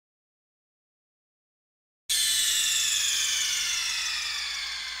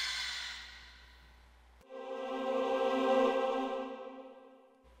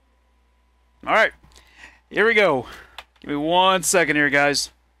Alright, here we go. Give me 1 second here,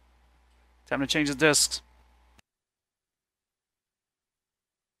 guys. Time to change the discs.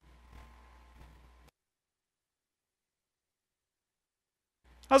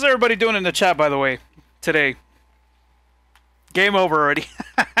 How's everybody doing in the chat, by the way, today? Game over already.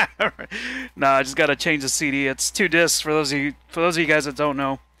 Nah, I just gotta change the CD. It's 2 discs for those of you guys that don't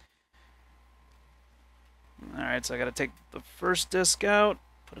know. Alright, so I gotta take the first disc out,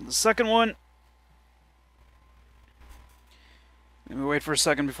 put in the second one. Let me wait for a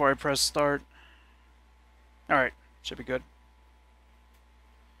second before I press start. Alright, should be good.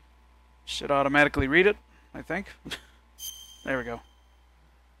 Should automatically read it, I think. There we go.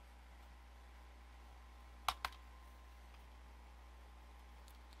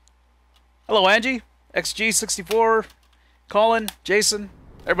 Hello, Angie, XG64, Colin, Jason,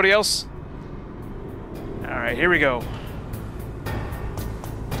 everybody else. Alright, here we go.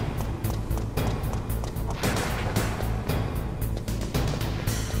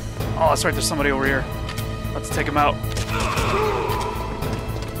 Oh, that's right, there's somebody over here. Let's take him out.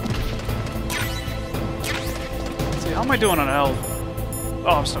 Let's see, how am I doing on health?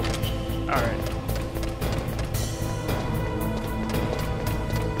 Oh, I'm so good. Alright.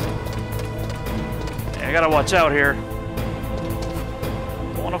 Yeah, I gotta watch out here.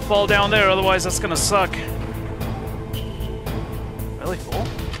 Don't want to fall down there, otherwise that's gonna suck. Really full?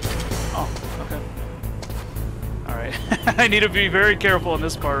 Oh, okay. Alright. I need to be very careful in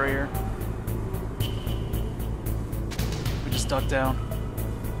this part right here. We just duck down.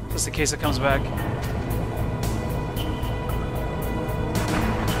 Just in case it comes back.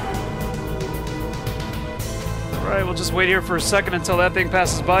 Alright, we'll just wait here for a second until that thing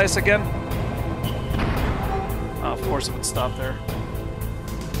passes by us again. Oh, of course it would stop there.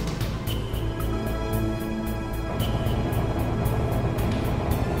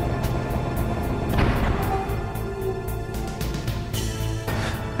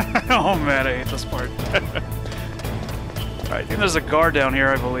 Oh man, I hate this part. Alright, I think there's a guard down here,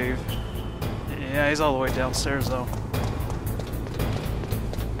 I believe. Yeah, he's all the way downstairs though.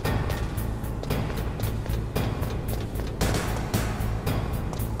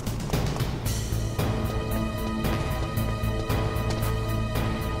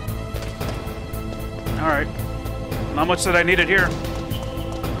 Alright. Not much that I needed here.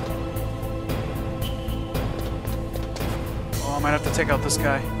 Oh, I might have to take out this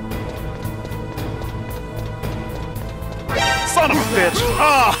guy. Son of a bitch!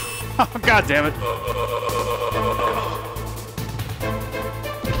 Oh! God damn it.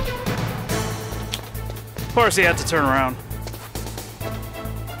 Of course he had to turn around.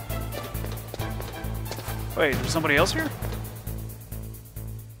 Wait, there's somebody else here?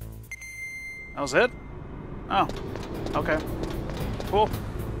 That was it? Oh. Okay. Cool.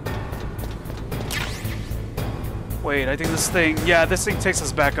 Wait, I think this thing... Yeah, this thing takes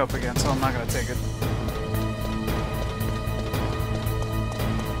us back up again, so I'm not gonna take it.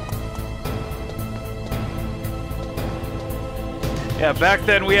 Yeah, back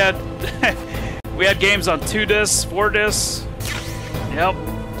then we had we had games on 2 discs, 4 discs. Yep.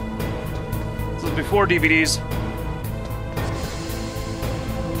 This was before DVDs.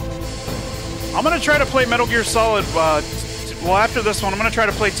 I'm gonna try to play Metal Gear Solid. Well, after this one, I'm gonna try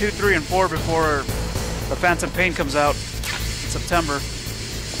to play 2, 3, and 4 before the Phantom Pain comes out in September.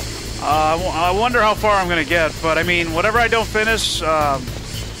 I wonder how far I'm gonna get, but I mean, whatever I don't finish, you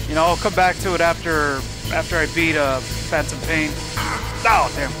know, I'll come back to it after I beat Phantom Pain.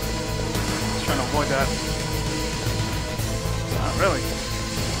 Oh, damn. I was trying to avoid that. Not really.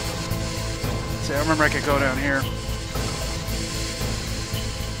 See, I remember I could go down here.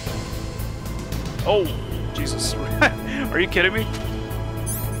 Oh, Jesus. Are you kidding me?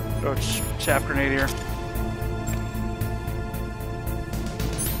 Throw a chaff grenade here.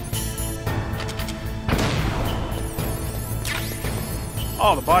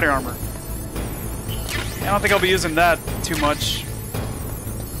 Oh, the body armor. I don't think I'll be using that too much.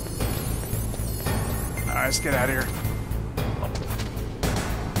 Alright, let's get out of here.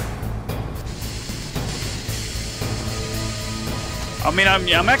 I mean,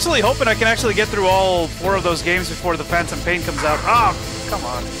 I'm actually hoping I can actually get through all 4 of those games before the Phantom Pain comes out. Oh, come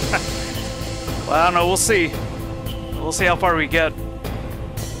on. Well, I don't know. We'll see. We'll see how far we get.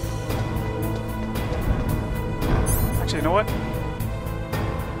 Actually, you know what?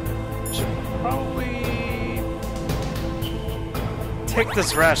 Should probably take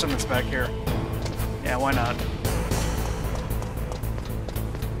this ration that's back here. Yeah, why not?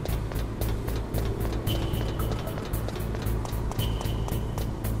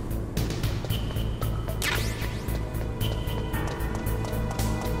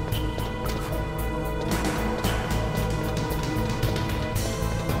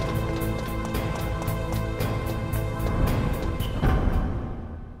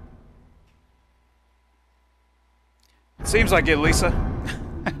 Seems like it, Lisa.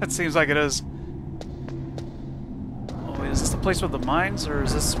 It seems like it is. Oh, wait, is this the place with the mines, or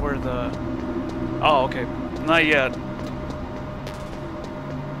is this where the... Oh, okay. Not yet.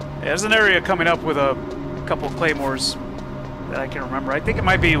 Yeah, there's an area coming up with a couple of claymores that I can remember. I think it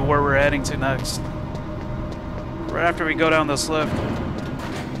might be where we're heading to next. Right after we go down this lift.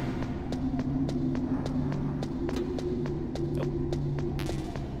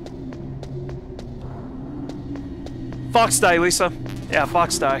 Fox die, Lisa. Yeah,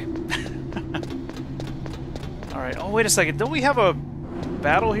 fox die. Alright, oh wait a second. Don't we have a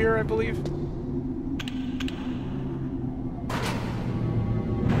battle here, I believe?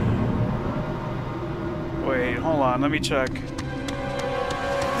 Wait, hold on, let me check.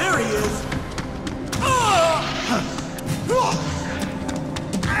 There he is!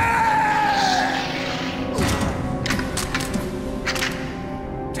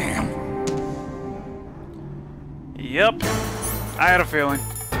 Damn. Yep. I had a feeling.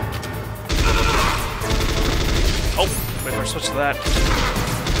 Oh, wait, we're switch to that.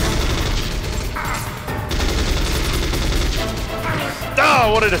 Oh, I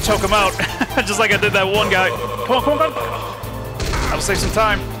wanted to choke him out. Just like I did that one guy. Come on, come on, come on. That'll save some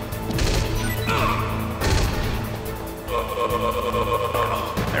time.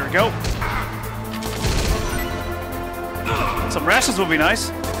 There we go. Some rations will be nice.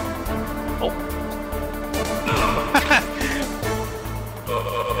 Oh.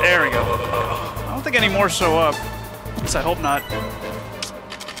 There we go. I don't think any more show up. At least I hope not.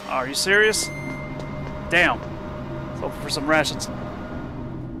 Oh, are you serious? Damn. Let's hope for some rations.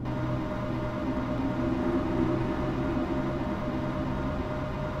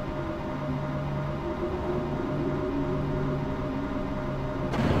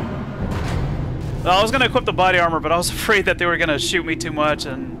 Well, I was going to equip the body armor, but I was afraid that they were going to shoot me too much,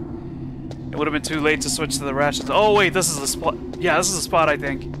 and it would have been too late to switch to the rations. Oh, wait, this is the spot. Yeah, this is the spot, I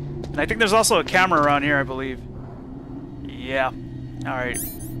think. And I think there's also a camera around here, I believe. Yeah. Alright.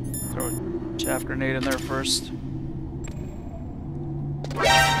 Throw a chaff grenade in there first.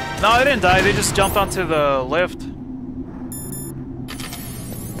 No, they didn't die. They just jumped onto the lift.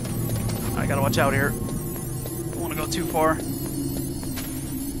 I gotta watch out here. Don't want to go too far.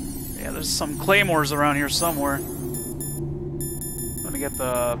 Yeah, there's some claymores around here somewhere. Let me get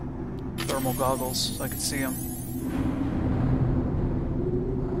the thermal goggles so I can see them.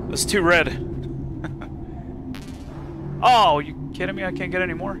 It's too red. Oh, you kidding me? I can't get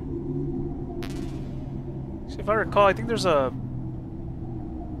any more? See, if I recall, I think there's a...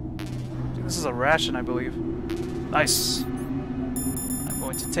 I think this is a ration, I believe. Nice. I'm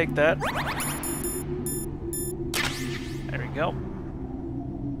going to take that. There we go.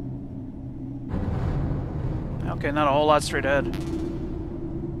 Okay, not a whole lot straight ahead.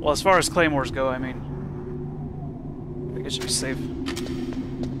 Well, as far as claymores go, I mean... I think it should be safe.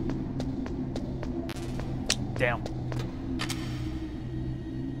 Damn.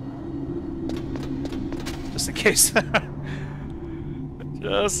 Just in case.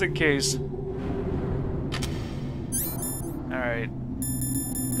 Just in case. Alright.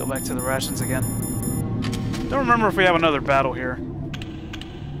 Go back to the rations again. Don't remember if we have another battle here.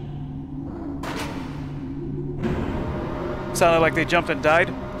 Sounded like they jumped and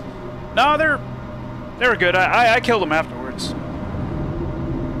died. No, they were good. I killed them afterwards.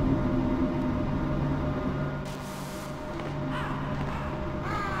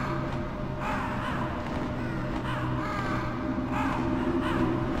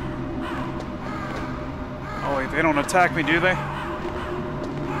 Oh wait, they don't attack me, do they?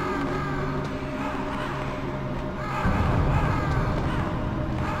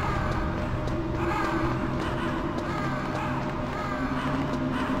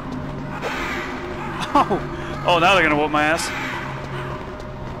 Oh, now they're gonna whoop my ass.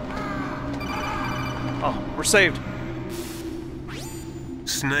 Oh, we're saved.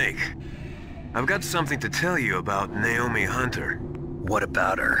 Snake, I've got something to tell you about Naomi Hunter. What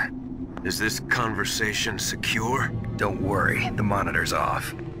about her? Is this conversation secure? Don't worry, the monitor's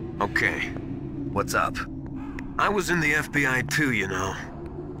off. Okay. What's up? I was in the FBI too, you know.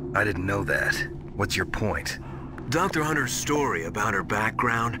 I didn't know that. What's your point? Dr. Hunter's story about her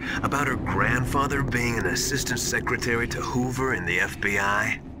background, about her grandfather being an assistant secretary to Hoover in the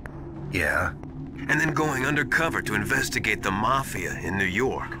FBI. Yeah? And then going undercover to investigate the Mafia in New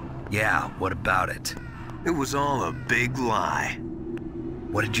York. Yeah, what about it? It was all a big lie.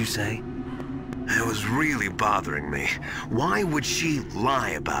 What did you say? It was really bothering me. Why would she lie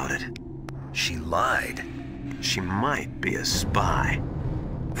about it? She lied. She might be a spy.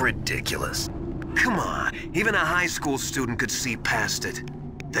 Ridiculous. Come on, even a high school student could see past it.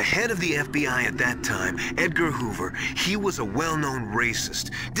 The head of the FBI at that time, Edgar Hoover, he was a well-known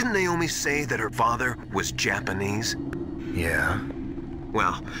racist. Didn't Naomi say that her father was Japanese? Yeah.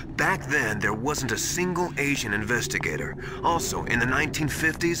 Well, back then, there wasn't a single Asian investigator. Also, in the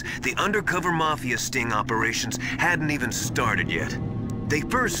 1950s, the undercover mafia sting operations hadn't even started yet. They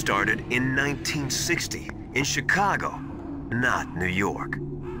first started in 1960, in Chicago, not New York.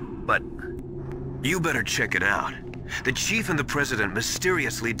 But You better check it out. The chief and the president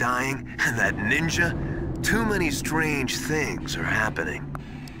mysteriously dying, and that ninja? Too many strange things are happening.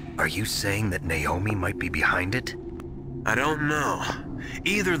 are you saying that Naomi might be behind it? I don't know.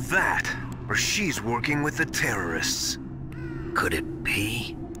 Either that, or she's working with the terrorists. Could it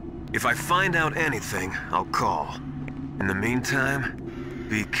be? If I find out anything, I'll call. In the meantime,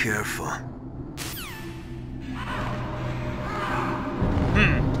 be careful.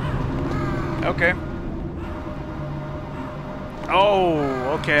 Okay. Oh,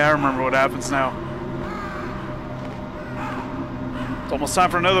 okay, I remember what happens now. It's almost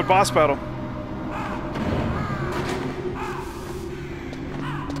time for another boss battle.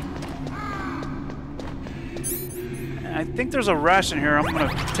 I think there's a ration here. I'm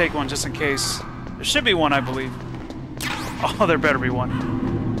gonna take one just in case. There should be one, I believe. Oh, there better be one.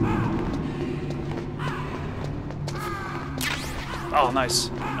 Oh,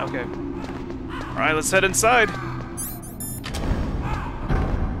 nice. Okay. Alright, let's head inside.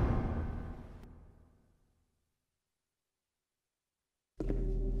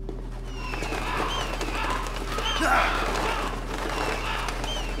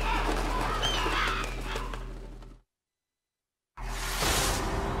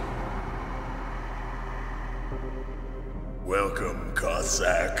 Welcome,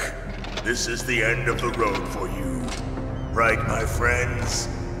 Cossack. This is the end of the road for you. Right, my friends?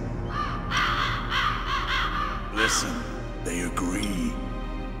 Listen, they agree.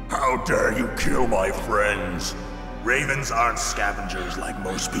 How dare you kill my friends? Ravens aren't scavengers like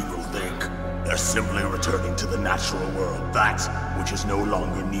most people think. They're simply returning to the natural world, that which is no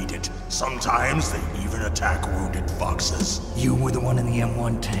longer needed. Sometimes they even attack wounded foxes. You were the one in the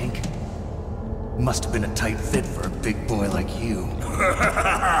M1 tank? Must have been a tight fit for a big boy like you.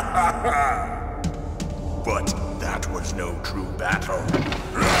 But that was no true battle.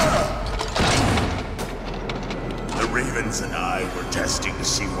 The Ravens and I were testing to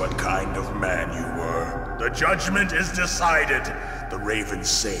see what kind of man you were. The judgment is decided. The Ravens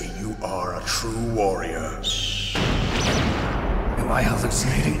say you are a true warrior. Am I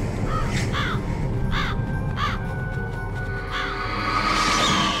hallucinating?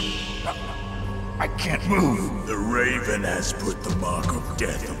 I can't move. The Raven has put the mark of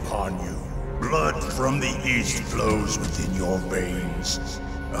death upon you. Blood from the east flows within your veins.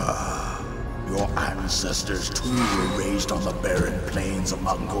 Your ancestors too were raised on the barren plains of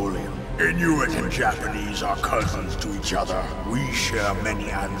Mongolia. Inuit and Japanese are cousins to each other. We share many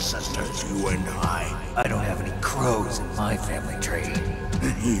ancestors, you and I. I don't have any crows in my family tree.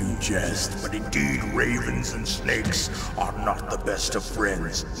 You jest, but indeed ravens and snakes are not the best of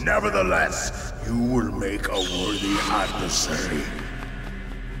friends. Nevertheless, you will make a worthy adversary.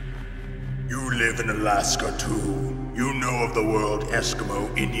 You live in Alaska too. You know of the World Eskimo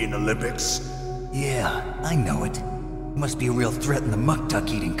Indian Olympics? Yeah, I know it. Must be a real threat in the muck duck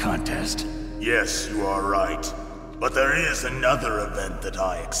eating contest. Yes, you are right. But there is another event that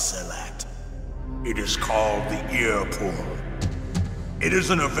I excel at. It is called the ear pull. It is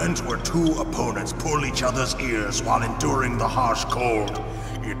an event where two opponents pull each other's ears while enduring the harsh cold.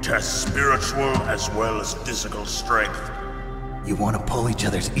 It tests spiritual as well as physical strength. You want to pull each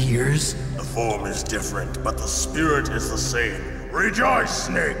other's ears? The form is different, but the spirit is the same. Rejoice,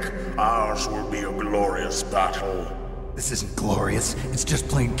 Snake! Ours will be a glorious battle. This isn't glorious. It's just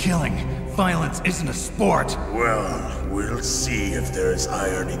plain killing. Violence isn't a sport. Well, we'll see if there's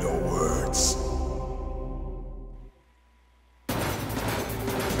iron in your words.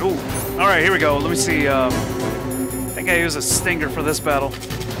 Ooh. Alright, here we go. Let me see. I think I use a stinger for this battle.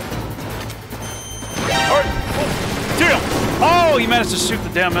 Alright. Oh, damn! Oh, you managed to shoot the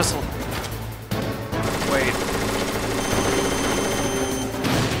damn missile. Wait.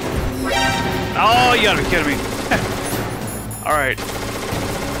 Oh, you gotta be kidding me. Alright.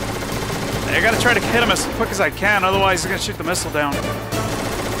 I gotta try to hit him as quick as I can, otherwise he's gonna shoot the missile down.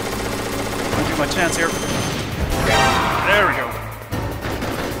 I'll do my chance here. There we go.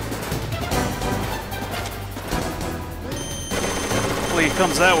 Hopefully he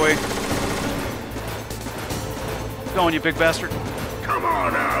comes that way. Go on, you big bastard. Come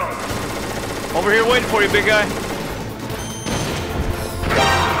on out! Over here waiting for you, big guy.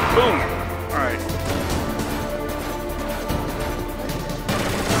 Boom. Alright.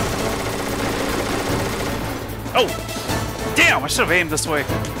 Damn, I should have aimed this way.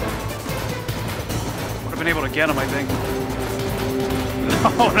 Would have been able to get him, I think.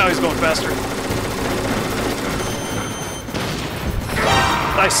 Oh, now he's going faster.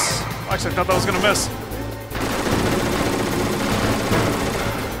 Nice. Actually, I thought that was gonna miss.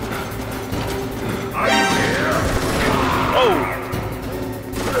 Oh!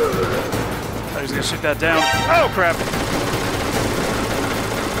 I was gonna shoot that down. Oh, crap.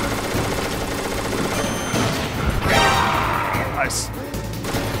 Nice.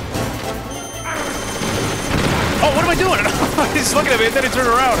 Oh, what am I doing? He's looking at me and then he turned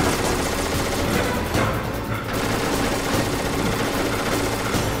around.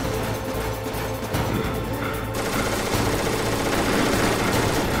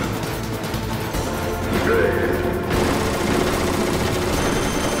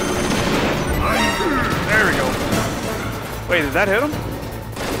 There we go. Wait, did that hit him?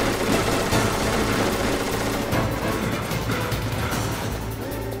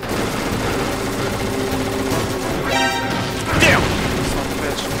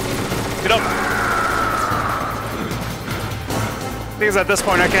 Get up! The thing is, at this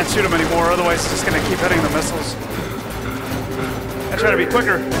point, I can't shoot him anymore, otherwise he's just gonna keep hitting the missiles. I try to be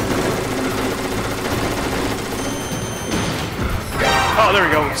quicker. Oh, there we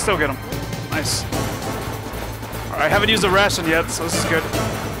go. Still get him. Nice. Alright, I haven't used a ration yet, so this is good.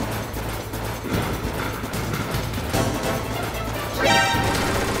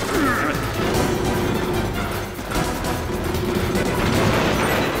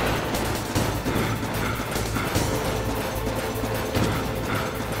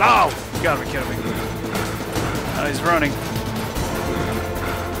 Oh! You gotta be kidding me. Oh, he's running.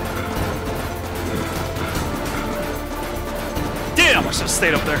 Damn! I should have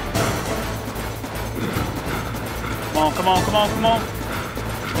stayed up there. Come on, come on, come on, come on.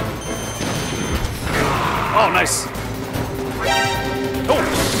 Oh, nice. Oh!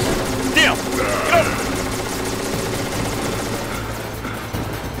 Damn! Get up!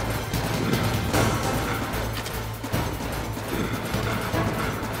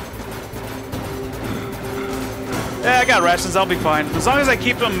 Yeah, I got rations, I'll be fine. As long as I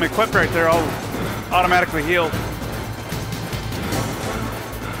keep them equipped right there, I'll automatically heal.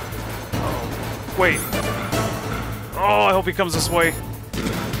 Oh, wait. Oh, I hope he comes this way.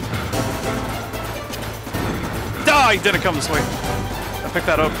 Ah, he didn't come this way. I picked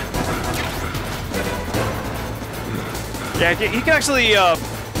that up. Yeah, he can actually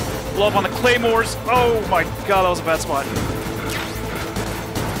blow up on the claymores. Oh my god, that was a bad spot.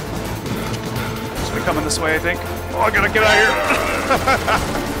 Should be coming this way, I think. Oh, I gotta get out of here.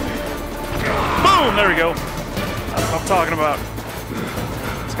 Boom! There we go. That's what I'm talking about.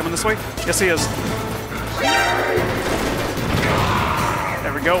 He's coming this way? Yes, he is.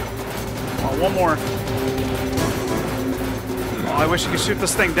 There we go. Oh, one more. Oh, I wish you could shoot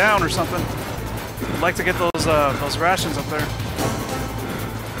this thing down or something. I'd like to get those rations up there.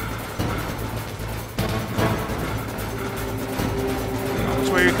 Which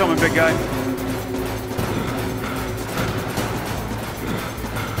way are you coming, big guy?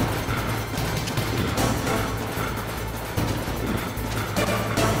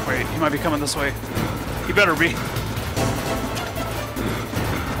 Wait, he might be coming this way. He better be.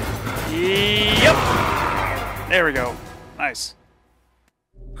 Yep! There we go. Nice.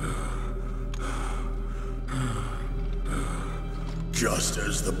 Just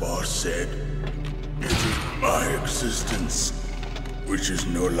as the boss said, it is my existence which is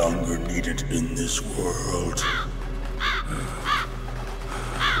no longer needed in this world.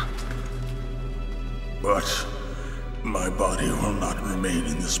 But my body will not remain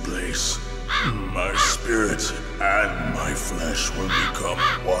in this place. My spirit and my flesh will become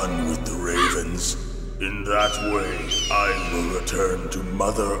one with the ravens. In that way, I will return to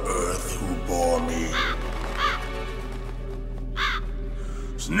Mother Earth who bore me.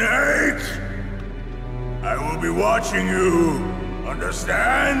 Snake! I will be watching you.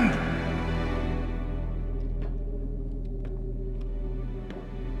 Understand?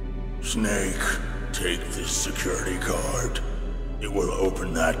 Snake, take this security card. It will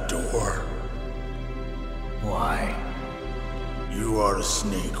open that door. Why? You are a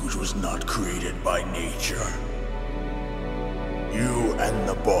snake which was not created by nature. You and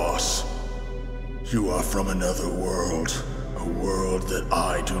the boss. You are from another world. A world that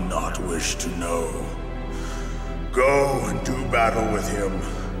I do not wish to know. Go and do battle with him.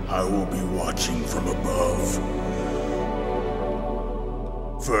 I will be watching from above.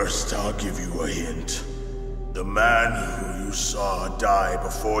 First, I'll give you a hint. The man who you saw die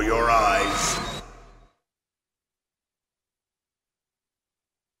before your eyes.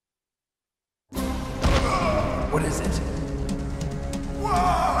 What is it?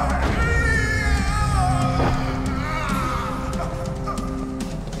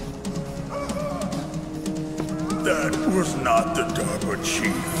 That was not the DARPA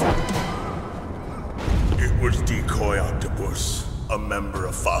chief. It was Decoy Octopus, a member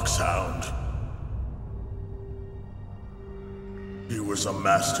of Foxhound. He was a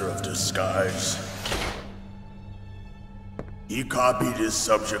master of disguise. He copied his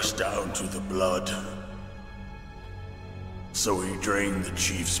subjects down to the blood. So he drained the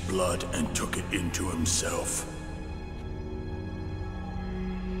chief's blood and took it into himself.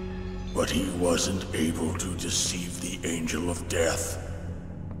 But he wasn't able to deceive the Angel of Death.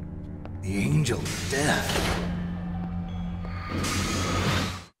 The Angel of Death?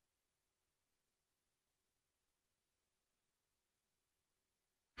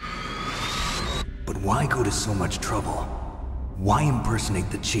 But why go to so much trouble? Why impersonate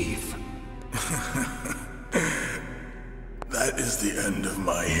the chief? That is the end of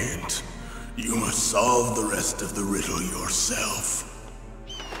my hint. You must solve the rest of the riddle yourself.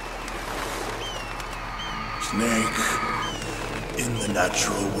 Snake, in the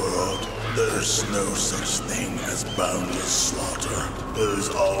natural world, there's no such thing as boundless slaughter. There's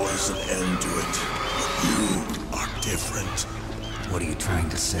always an end to it. But you are different. What are you trying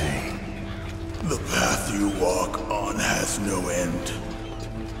to say? The path you walk on has no end.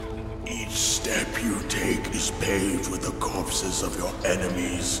 Each step you take is paved with the corpses of your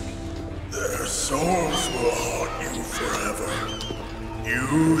enemies. Their souls will haunt you forever.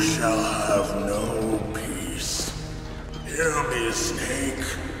 You shall have no peace. Hear me, Snake.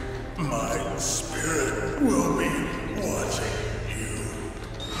 My spirit will be watching you.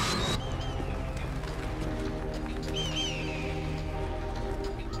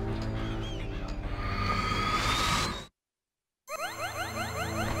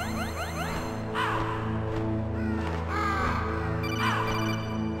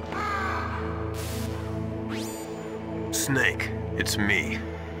 Snake, it's me.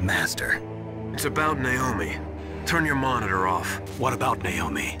 Master. It's about Naomi. Turn your monitor off. What about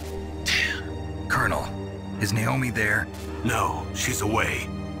Naomi? Colonel, is Naomi there? No, she's away.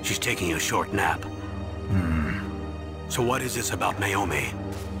 She's taking a short nap. So what is this about Naomi?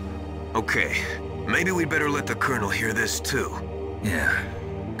 Okay, maybe we'd better let the Colonel hear this too. Yeah.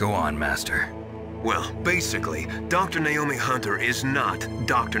 Go on, Master. Well, basically, Dr. Naomi Hunter is not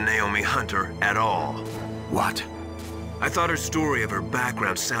Dr. Naomi Hunter at all. What? I thought her story of her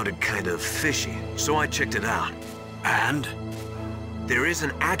background sounded kind of fishy, so I checked it out. And? There is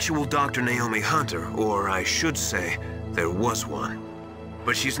an actual Dr. Naomi Hunter, or I should say, there was one.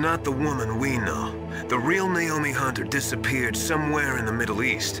 But she's not the woman we know. The real Naomi Hunter disappeared somewhere in the Middle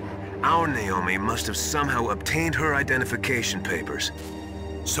East. Our Naomi must have somehow obtained her identification papers.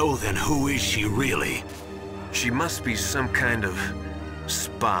 So then who is she really? She must be some kind of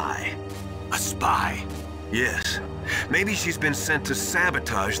spy. A spy? Yes. Maybe she's been sent to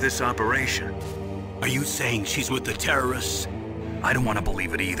sabotage this operation. Are you saying she's with the terrorists? I don't want to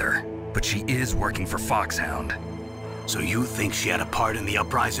believe it either, but she is working for Foxhound. So you think she had a part in the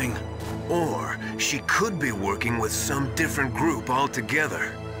uprising? Or she could be working with some different group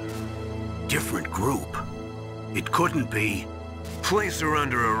altogether. Different group? It couldn't be. Place her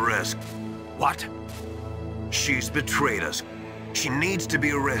under arrest. What? She's betrayed us. She needs to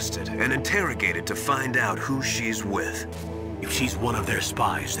be arrested and interrogated to find out who she's with. If she's one of their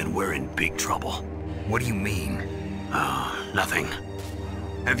spies, then we're in big trouble. What do you mean? Nothing.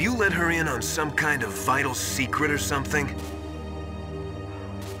 Have you let her in on some kind of vital secret or something?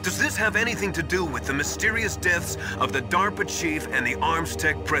 Does this have anything to do with the mysterious deaths of the DARPA chief and the Arms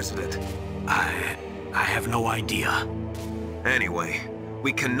Tech president? I have no idea. Anyway,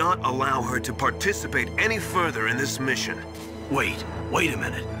 we cannot allow her to participate any further in this mission. Wait a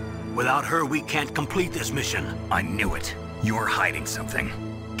minute. Without her, we can't complete this mission. I knew it. You're hiding something.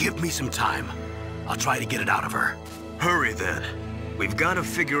 Give me some time. I'll try to get it out of her. Hurry then. We've got to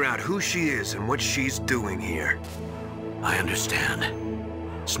figure out who she is and what she's doing here. I understand.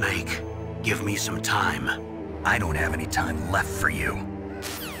 Snake, give me some time. I don't have any time left for you.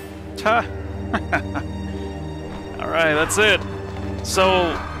 Ha! Alright, that's it.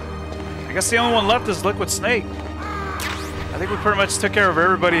 So, I guess the only one left is Liquid Snake. I think we pretty much took care of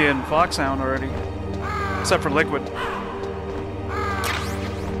everybody in Foxhound already. Except for Liquid.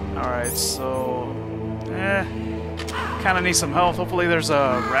 Alright, so... kinda need some health. Hopefully there's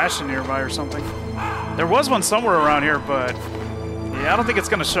a ration nearby or something. There was one somewhere around here, but... yeah, I don't think it's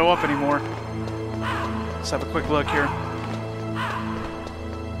gonna show up anymore. Let's have a quick look here.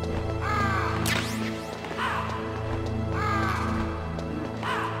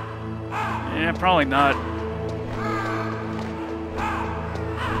 Yeah, probably not.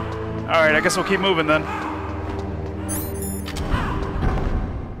 Alright, I guess we'll keep moving then.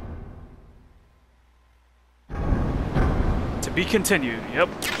 To be continued, yep.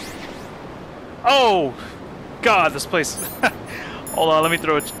 Oh! God, this place... Hold on, let me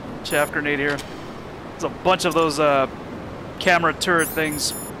throw a chaff grenade here. There's a bunch of those camera turret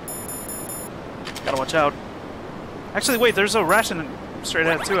things. Gotta watch out. Actually, wait, there's a ration straight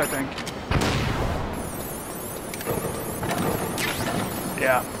ahead too, I think.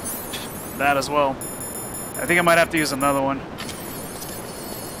 Yeah, that as well. I think I might have to use another one.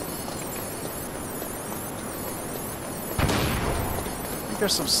 I think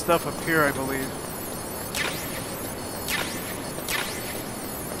there's some stuff up here, I believe.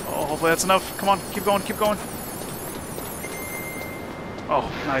 Oh, hopefully that's enough. Come on, keep going, keep going.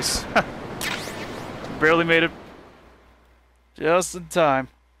 Oh, nice. Barely made it. Just in time.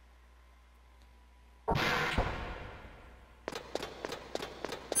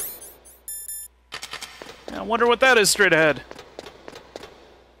 I wonder what that is straight ahead.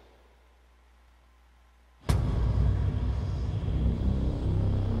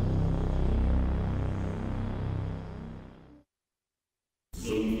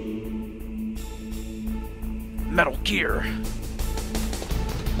 Metal Gear.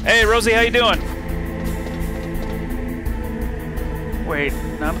 Hey, Rosie, how you doing? Wait,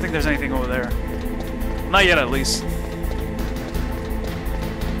 no, I don't think there's anything over there. Not yet, at least.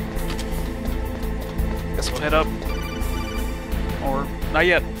 Guess we'll head up. Or, not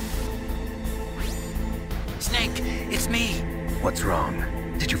yet. Snake, it's me. What's wrong?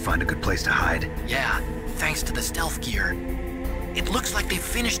 Did you find a good place to hide? Yeah, thanks to the stealth gear. It looks like they've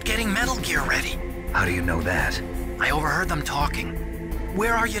finished getting Metal Gear ready. How do you know that? I overheard them talking.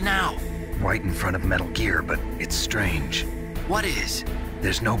 Where are you now? Right in front of Metal Gear, but it's strange. What is?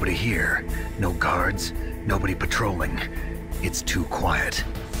 There's nobody here. No guards, nobody patrolling. It's too quiet.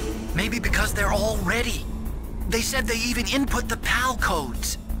 Maybe because they're all ready. They said they even input the PAL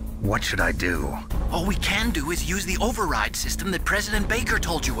codes. What should I do? All we can do is use the override system that President Baker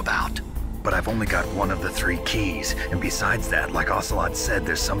told you about. But I've only got one of the 3 keys, and besides that, like Ocelot said,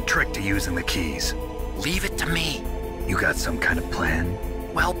 there's some trick to using the keys. Leave it to me. You got some kind of plan?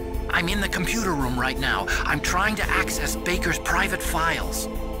 Well, I'm in the computer room right now. I'm trying to access Baker's private files.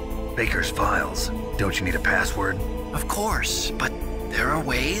 Baker's files? Don't you need a password? Of course, but there are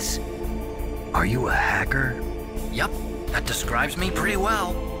ways. Are you a hacker? Yup, that describes me pretty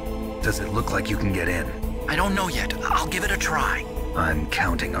well. Does it look like you can get in? I don't know yet. I'll give it a try. I'm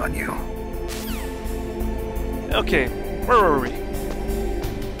counting on you. Okay, where were we?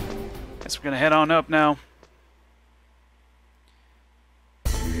 Guess we're gonna head on up now. I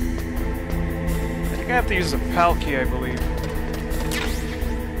think I have to use the PAL key, I believe.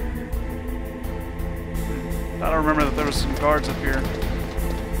 I don't remember that there was some guards up here.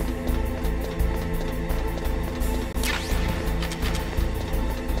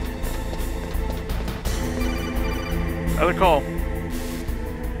 Another call.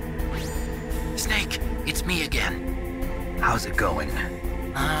 Snake, it's me again. How's it going?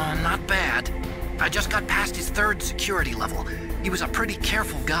 Not bad. I just got past his 3rd security level. He was a pretty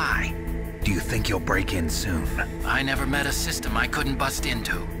careful guy. Do you think you'll break in soon? I never met a system I couldn't bust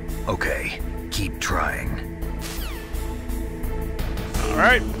into. Okay, keep trying.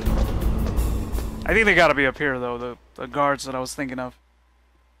 Alright. I think they gotta be up here, though, the guards that I was thinking of.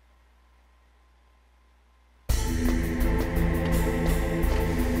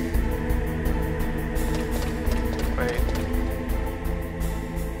 Wait.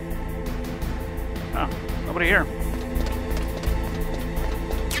 Oh, nobody here.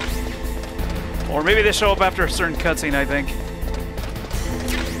 Or maybe they show up after a certain cutscene, I think.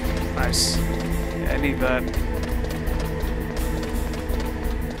 Nice. Yeah, I need that.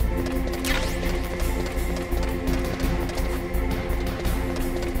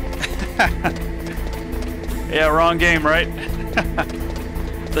 Yeah, wrong game, right?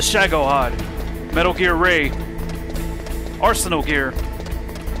 The Shagohod. Metal Gear Ray. Arsenal Gear.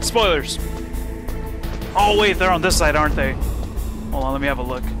 Spoilers. Oh wait, they're on this side, aren't they? Hold on, let me have a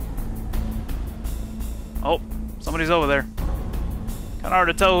look. Oh, somebody's over there. Kinda hard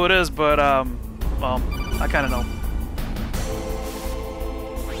to tell who it is, but well, I kinda know.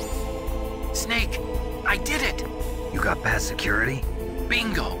 Snake, I did it! You got past security?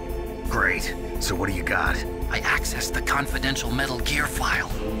 Bingo! Great. So what do you got? I accessed the confidential Metal Gear file.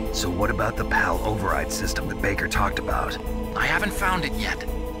 So what about the PAL override system that Baker talked about? I haven't found it yet.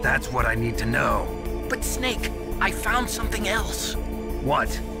 That's what I need to know. But Snake, I found something else. What?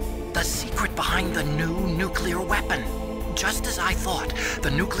 The secret behind the new nuclear weapon. Just as I thought,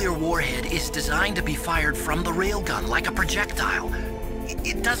 the nuclear warhead is designed to be fired from the railgun like a projectile.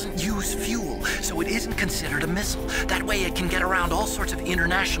 It doesn't use fuel, so it isn't considered a missile. That way it can get around all sorts of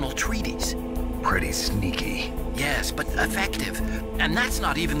international treaties. Pretty sneaky. Yes, but effective. And that's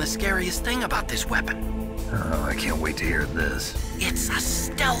not even the scariest thing about this weapon. Oh, I can't wait to hear this. It's a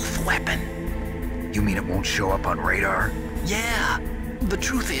stealth weapon. You mean it won't show up on radar? Yeah. The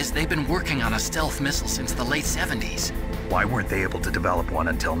truth is, they've been working on a stealth missile since the late 70s. Why weren't they able to develop one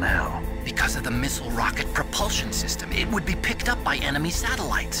until now? Because of the missile rocket propulsion system, it would be picked up by enemy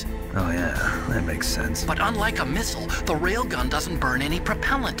satellites. Oh yeah, that makes sense. But unlike a missile, the railgun doesn't burn any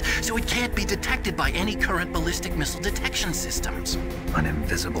propellant, so it can't be detected by any current ballistic missile detection systems. An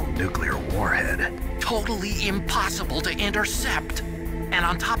invisible nuclear warhead. Totally impossible to intercept. And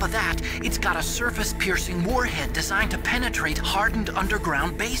on top of that, it's got a surface-piercing warhead designed to penetrate hardened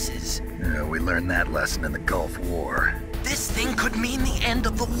underground bases. Yeah, we learned that lesson in the Gulf War. This thing could mean the end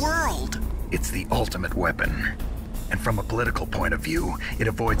of the world. It's the ultimate weapon. And from a political point of view, it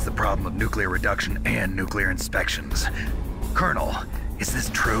avoids the problem of nuclear reduction and nuclear inspections. Colonel, is this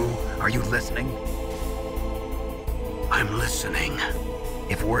true? Are you listening? I'm listening.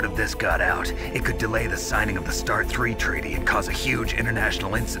 If word of this got out, it could delay the signing of the START III treaty and cause a huge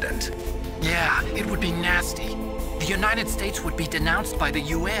international incident. Yeah, it would be nasty. The United States would be denounced by the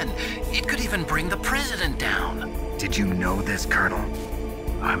UN. It could even bring the president down. Did you know this, Colonel?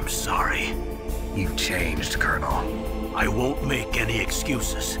 I'm sorry. You've changed, Colonel. I won't make any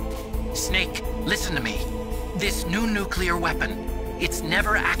excuses. Snake, listen to me. This new nuclear weapon, it's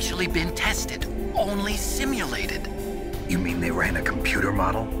never actually been tested, only simulated. You mean they ran a computer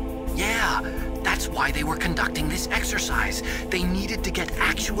model? Yeah, that's why they were conducting this exercise. They needed to get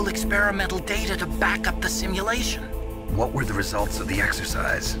actual experimental data to back up the simulation. What were the results of the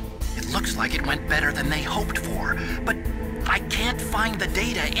exercise? It looks like it went better than they hoped for, but I can't find the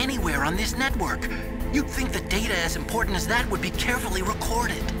data anywhere on this network. You'd think the data as important as that would be carefully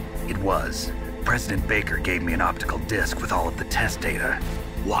recorded. It was. President Baker gave me an optical disc with all of the test data.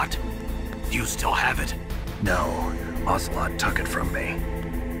 What? Do you still have it? No, Ocelot took it from me.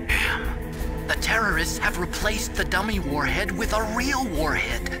 The terrorists have replaced the dummy warhead with a real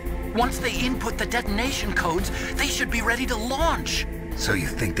warhead. Once they input the detonation codes, they should be ready to launch. So you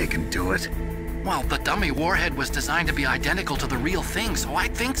think they can do it? Well, the dummy warhead was designed to be identical to the real thing, so I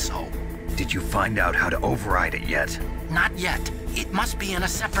think so. Did you find out how to override it yet? Not yet. It must be in a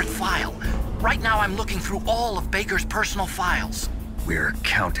separate file. Right now I'm looking through all of Baker's personal files. We're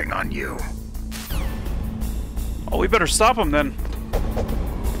counting on you. Oh, we better stop him then.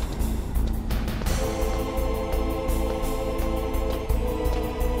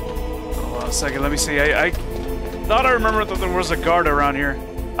 Hold on a second, let me see. I thought I remembered that there was a guard around here.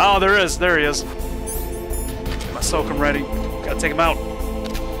 Oh, there is. There he is. Get my soak him ready. Gotta take him out.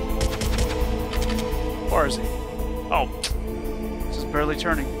 Where is he? Oh. Just barely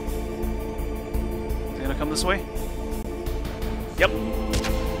turning. Is he gonna come this way? Yep.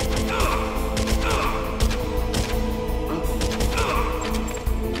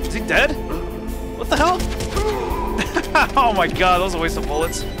 Is he dead? What the hell? Oh my god, that was a waste of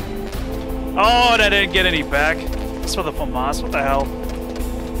bullets. Oh, and I didn't get any back. That's for the FAMAS. What the hell?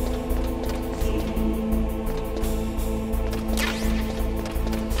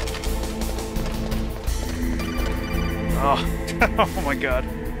 Oh, oh my god.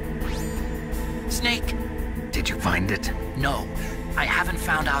 Snake! Did you find it? No, I haven't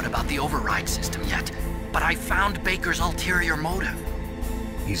found out about the override system yet, but I found Baker's ulterior motive.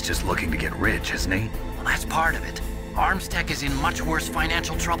 He's just looking to get rich, isn't he? Well, that's part of it. Armstech is in much worse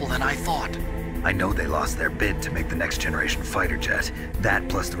financial trouble than I thought. I know they lost their bid to make the next generation fighter jet. That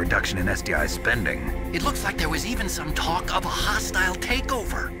plus the reduction in SDI spending. It looks like there was even some talk of a hostile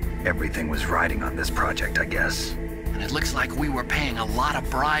takeover. Everything was riding on this project, I guess. And it looks like we were paying a lot of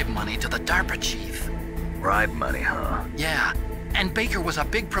bribe money to the DARPA chief. Bribe money, huh? Yeah, and Baker was a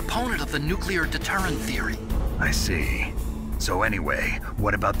big proponent of the nuclear deterrent theory. I see. So anyway,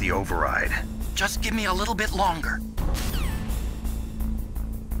 what about the override? Just give me a little bit longer.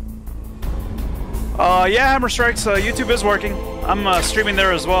 Yeah, Hammer Strikes, YouTube is working. I'm streaming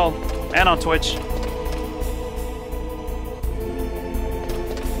there as well, and on Twitch.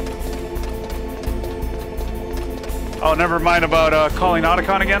 Oh, never mind about calling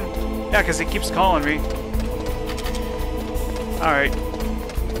Otacon again? Yeah, because he keeps calling me. Alright.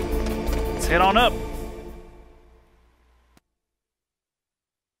 Let's head on up.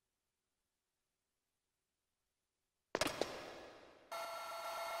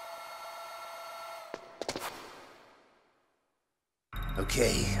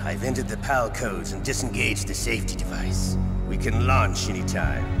 Okay, I've entered the PAL codes and disengaged the safety device. We can launch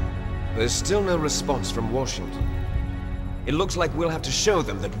anytime. There's still no response from Washington. It looks like we'll have to show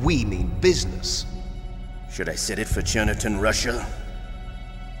them that we mean business. Should I set it for Cherniton, Russia?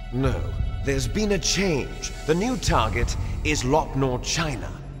 No. There's been a change. The new target is Lopnor, China.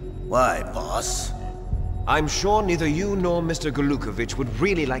 Why, boss? I'm sure neither you nor Mr. Golukovich would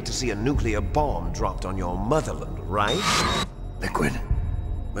really like to see a nuclear bomb dropped on your motherland, right? Liquid.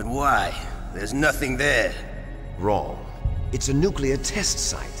 But why? There's nothing there. Wrong. It's a nuclear test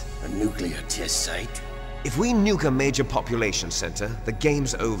site. A nuclear test site? If we nuke a major population center, the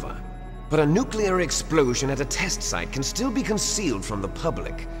game's over. But a nuclear explosion at a test site can still be concealed from the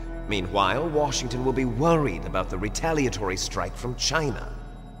public. Meanwhile, Washington will be worried about the retaliatory strike from China.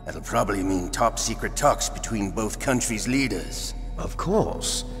 That'll probably mean top-secret talks between both countries' leaders. Of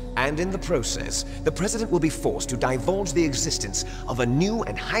course. And in the process, the President will be forced to divulge the existence of a new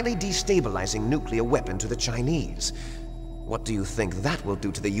and highly destabilizing nuclear weapon to the Chinese. What do you think that will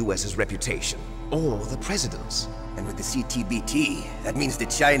do to the US's reputation? Or the President's? And with the CTBT, that means that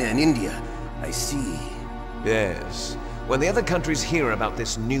China and India... I see. Yes. When the other countries hear about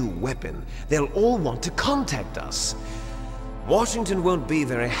this new weapon, they'll all want to contact us. Washington won't be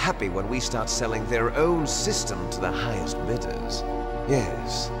very happy when we start selling their own system to the highest bidders.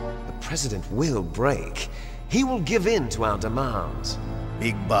 Yes, the President will break. He will give in to our demands.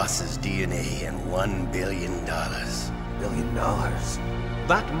 Big Boss's DNA and $1 billion. $1 billion?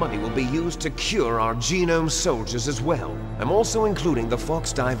 That money will be used to cure our genome soldiers as well. I'm also including the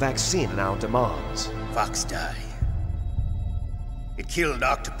Fox-Die vaccine in our demands. Fox-Die. It killed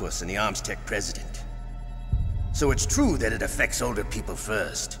Octopus and the Armstech president. So it's true that it affects older people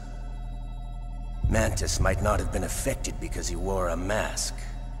first. Mantis might not have been affected because he wore a mask.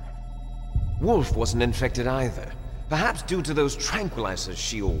 Wolf wasn't infected either. Perhaps due to those tranquilizers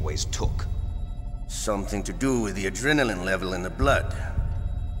she always took. Something to do with the adrenaline level in the blood.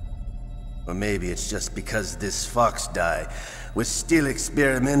 Or maybe it's just because this Fox-Die was still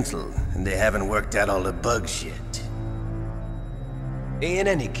experimental and they haven't worked out all the bugs yet. In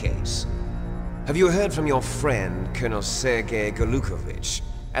any case, have you heard from your friend, Colonel Sergei Golukovich,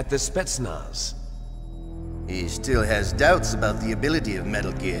 at the Spetsnaz? He still has doubts about the ability of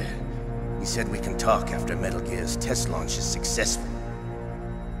Metal Gear. He said we can talk after Metal Gear's test launch is successful.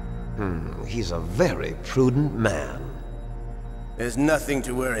 He's a very prudent man. There's nothing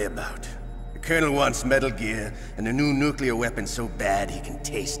to worry about. The Colonel wants Metal Gear and a new nuclear weapon so bad he can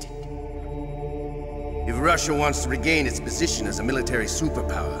taste it. If Russia wants to regain its position as a military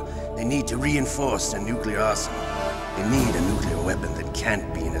superpower, they need to reinforce their nuclear arsenal. They need a nuclear weapon that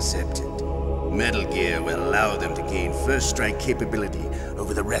can't be intercepted. Metal Gear will allow them to gain first strike capability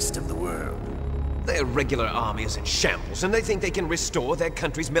over the rest of the world. Their regular army is in shambles, and they think they can restore their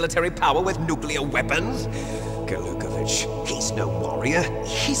country's military power with nuclear weapons? Golukovich, he's no warrior.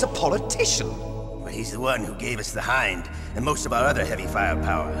 He's a politician. But he's the one who gave us the Hind and most of our other heavy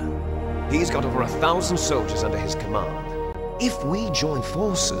firepower. He's got over 1,000 soldiers under his command. If we join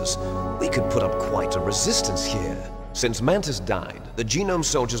forces, we could put up quite a resistance here. Since Mantis died, the genome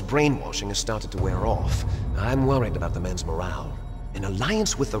soldiers' brainwashing has started to wear off. I'm worried about the men's morale. An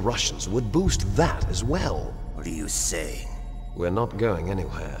alliance with the Russians would boost that as well. What are you saying? We're not going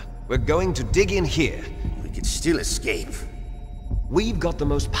anywhere. We're going to dig in here. We could still escape. We've got the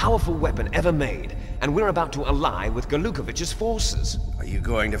most powerful weapon ever made, and we're about to ally with Golukovich's forces. Are you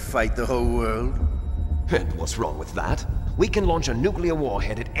going to fight the whole world? And what's wrong with that? We can launch a nuclear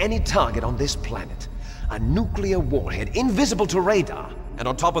warhead at any target on this planet. A nuclear warhead invisible to radar. And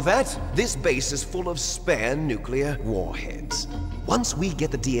on top of that, this base is full of spare nuclear warheads. Once we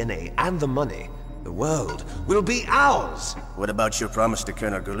get the DNA and the money, the world will be ours! What about your promise to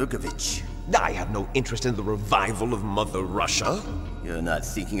Colonel Golukovich? I have no interest in the revival of Mother Russia. You're not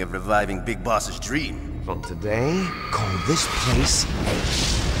thinking of reviving Big Boss's dream. From today, call this place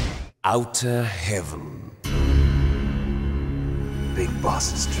Outer Heaven. Big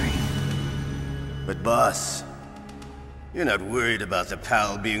Boss's dream. But boss, you're not worried about the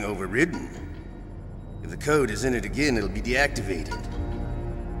PAL being overridden. If the code is in it again, it'll be deactivated.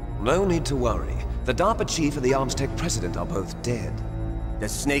 No need to worry. The DARPA chief and the Armstech president are both dead.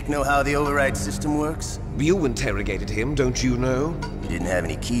 Does Snake know how the override system works? You interrogated him, don't you know? He didn't have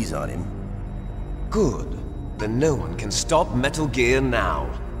any keys on him. Good. Then no one can stop Metal Gear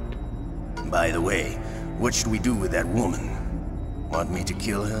now. By the way, what should we do with that woman? Want me to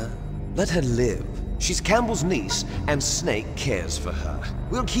kill her? Let her live. She's Campbell's niece, and Snake cares for her.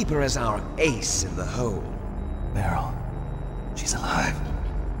 We'll keep her as our ace in the hole. Meryl, she's alive.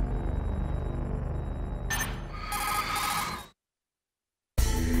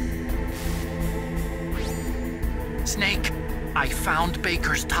 Snake, I found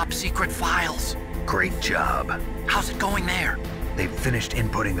Baker's top-secret files. Great job. How's it going there? They've finished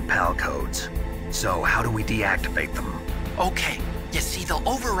inputting the PAL codes. So how do we deactivate them? Okay, You see, the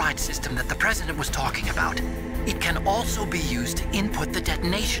override system that the President was talking about, it can also be used to input the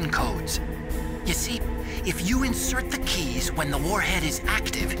detonation codes. You see, if you insert the keys when the warhead is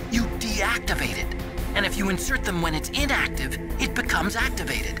active, you deactivate it. And if you insert them when it's inactive, it becomes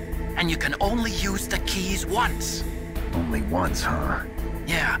activated. And you can only use the keys once. Only once, huh?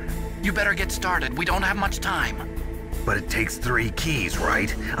 Yeah, you better get started. We don't have much time. But it takes 3 keys,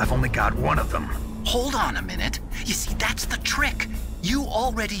 right? I've only got 1 of them. Hold on a minute. You see, that's the trick. You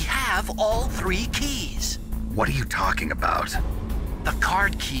already have all 3 keys. What are you talking about? The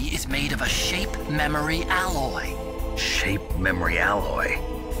card key is made of a shape memory alloy. Shape memory alloy?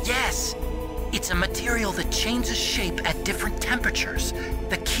 Yes. It's a material that changes shape at different temperatures.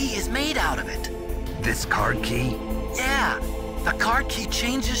 The key is made out of it. This card key? Yeah. The card key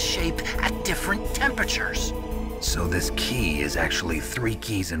changes shape at different temperatures. So this key is actually 3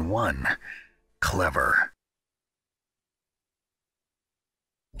 keys in 1. Clever.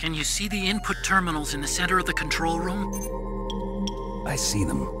 Can you see the input terminals in the center of the control room? I see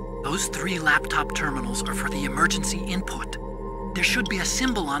them. Those 3 laptop terminals are for the emergency input. There should be a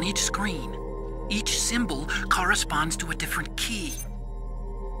symbol on each screen. Each symbol corresponds to a different key.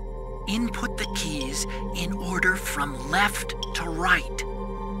 Input the keys in order from left to right.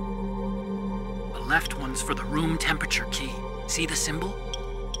 The left one's for the room temperature key. See the symbol?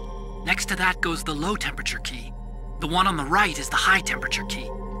 Next to that goes the low temperature key. The one on the right is the high temperature key.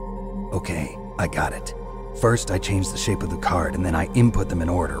 Okay, I got it. First, I change the shape of the card, and then I input them in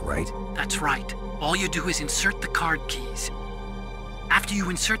order, right? That's right. All you do is insert the card keys. After you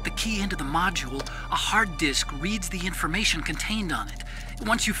insert the key into the module, a hard disk reads the information contained on it.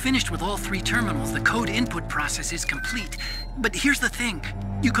 Once you've finished with all 3 terminals, the code input process is complete. But here's the thing.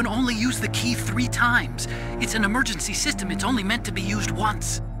 You can only use the key 3 times. It's an emergency system. It's only meant to be used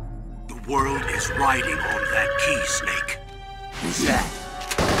once. The world is riding on that key, Snake. Who's that?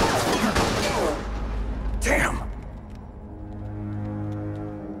 Damn!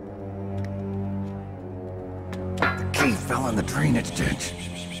 The key fell in the drainage ditch.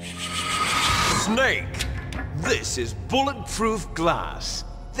 Snake! This is bulletproof glass.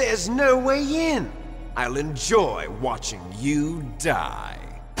 There's no way in. I'll enjoy watching you die.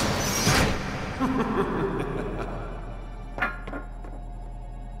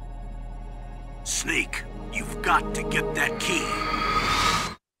 Snake, you've got to get that key.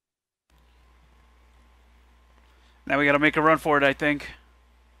 Now we gotta make a run for it, I think.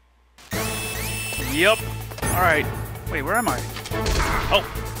 Yep. Alright. Wait, where am I? Oh.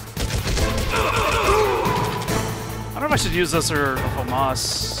 I don't know if I should use this or a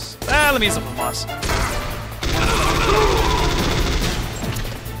FAMAS. Let me use a FAMAS.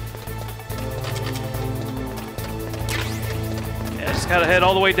 Yeah, just gotta head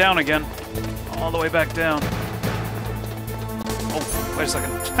all the way down again. All the way back down. Oh, wait a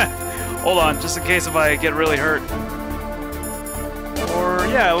second. Hold on, just in case if I get really hurt. Or,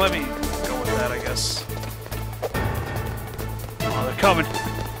 yeah, let me go with that, I guess. Oh, they're coming.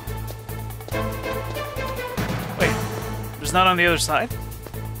 Wait, there's not on the other side?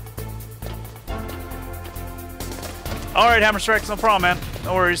 Alright, Hammer Strikes, no problem, man.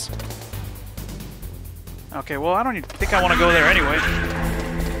 No worries. Okay, well, I don't even think I want to go there anyway.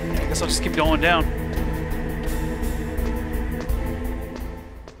 Yeah, I guess I'll just keep going down.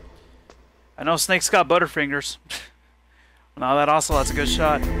 I know Snake's got butterfingers. Now that Ocelot's a good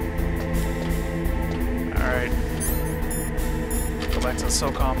shot. Alright. Go back to the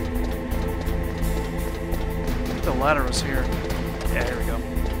SOCOM. I think the ladder was here. Yeah, here we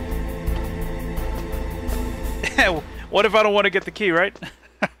go. What if I don't want to get the key, right?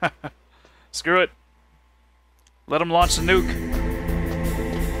 Screw it. Let him launch the nuke.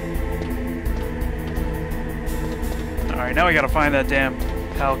 Alright, now we gotta find that damn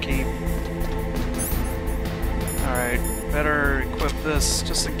PAL key. Alright, better equip this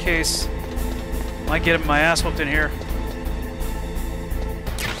just in case. Might get my ass whooped in here.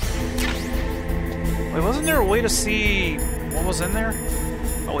 Wait, wasn't there a way to see what was in there?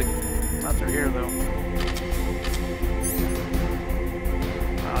 Oh wait, not through here though.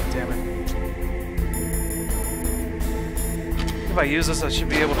 Oh, damn it. If I use this, I should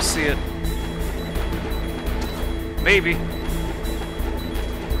be able to see it. Maybe.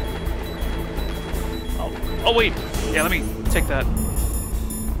 Oh wait, yeah, let me take that.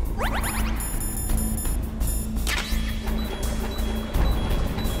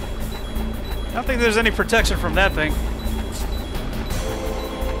 I don't think there's any protection from that thing.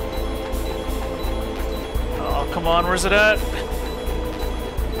 Oh, come on, where's it at?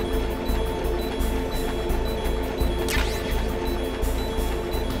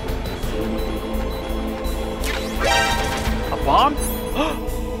 A bomb?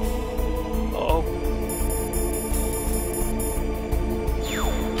 Uh-oh.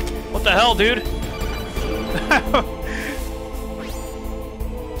 What the hell, dude?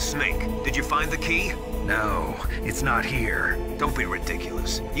 Snake, did you find the key? No, it's not here. Don't be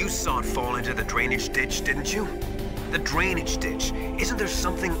ridiculous. You saw it fall into the drainage ditch, didn't you? The drainage ditch. Isn't there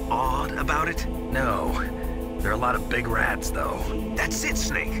something odd about it? No. There are a lot of big rats, though. That's it,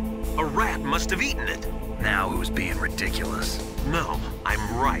 Snake. A rat must have eaten it. Now who's being ridiculous? No,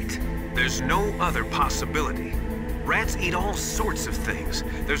 I'm right. There's no other possibility. Rats eat all sorts of things.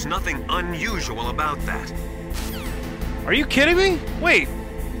 There's nothing unusual about that. Are you kidding me? Wait,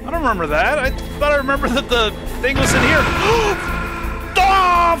 I don't remember that. I thought I remember that the thing was in here.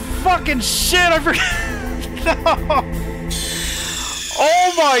 Oh, fucking shit, I forgot. No.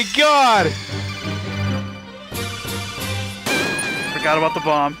 Oh my god. Forgot about the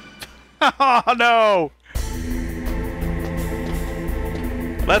bomb. Oh no.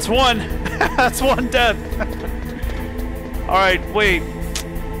 That's one. That's one death. Alright, wait.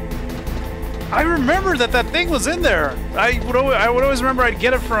 I remember that that thing was in there. I would always remember I'd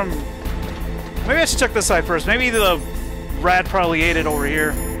get it from... Maybe I should check this side first. Maybe the rat probably ate it over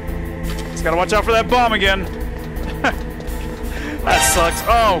here. Just gotta watch out for that bomb again. That sucks.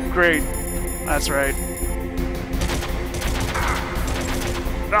 Oh, great. That's right.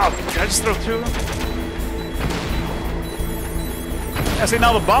 Oh, did I just throw two of them? Yeah, see,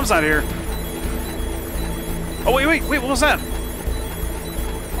 now the bomb's not here. Oh, wait, what was that?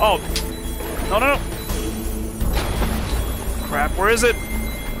 Oh. No. Crap, where is it? I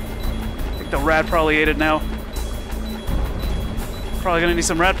think the rat probably ate it now. Probably gonna need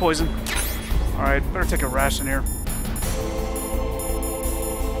some rat poison. Alright, better take a ration here.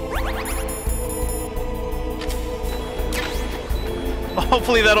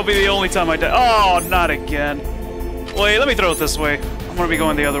 Hopefully that'll be the only time I die. Oh, not again. Wait, let me throw it this way. I'm gonna be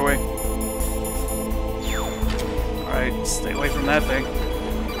going the other way. Alright, stay away from that thing.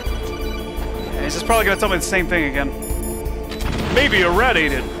 Yeah, he's just probably gonna tell me the same thing again. Maybe a rat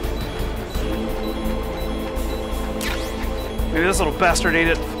ate it. Maybe this little bastard ate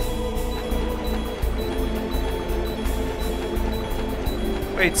it.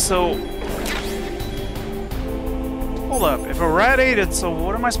 Wait, so... Hold up, if a rat ate it, so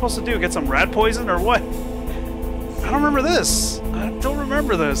what am I supposed to do? Get some rat poison or what? I don't remember this. I don't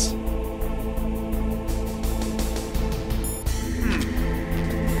remember this. I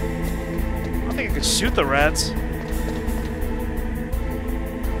don't think I could shoot the rats.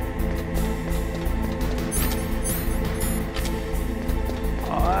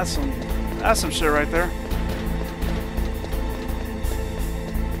 Oh, that's some shit right there.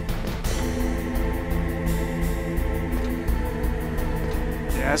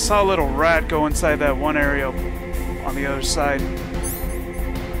 I saw a little rat go inside that one area on the other side.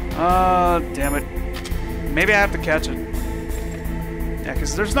 Damn it. Maybe I have to catch it. Yeah,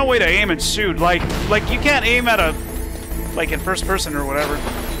 because there's no way to aim and shoot. Like you can't aim at a... Like in first person or whatever.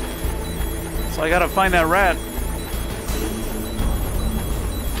 So I gotta find that rat.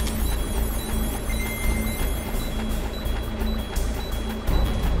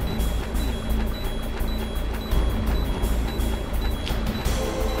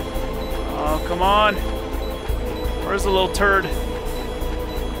 Come on. Where's the little turd?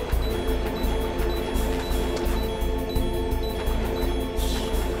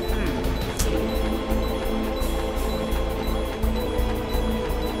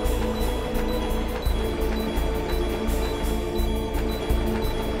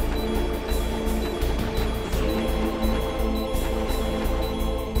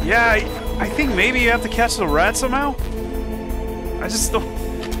 Yeah, I think maybe you have to catch the rat somehow. I just don't...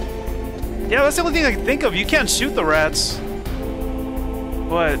 Yeah, that's the only thing I can think of. You can't shoot the rats.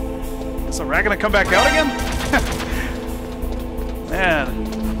 But... Is the rat gonna come back out again? Man.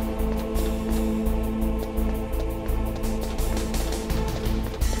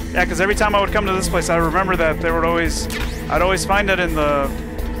 Yeah, because every time I would come to this place, I remember that there would always... I'd always find it in the...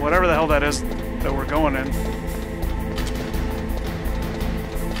 Whatever the hell that is that we're going in.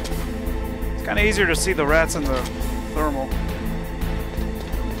 It's kind of easier to see the rats in the thermal.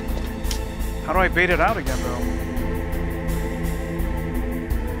 How do I bait it out again, though?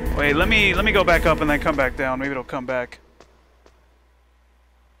 Wait, let me go back up and then come back down. Maybe it'll come back.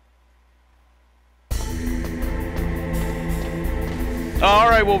 Oh,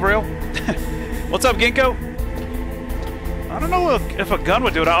 alright, Wolverine. What's up, Ginkgo? I don't know if a gun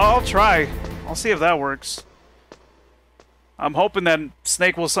would do it. I'll try. I'll see if that works. I'm hoping that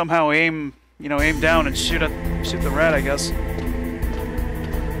Snake will somehow aim, you know, aim down and shoot the rat, I guess.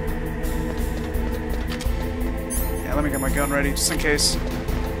 Yeah, let me get my gun ready, just in case.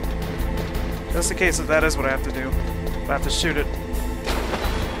 Just in case if that is what I have to do. If I have to shoot it.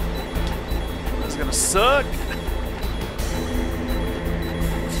 It's gonna suck.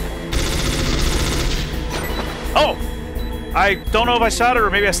 Oh! I don't know if I shot it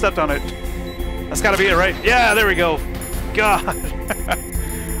or maybe I stepped on it. That's gotta be it, right? Yeah, there we go. God.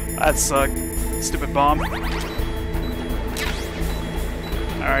 That sucked. Stupid bomb. Alright,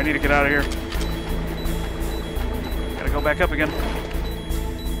 I need to get out of here. Gotta go back up again.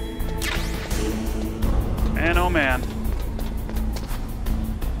 Man, oh man.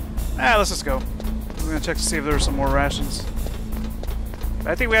 Let's just go. I'm gonna check to see if there's some more rations.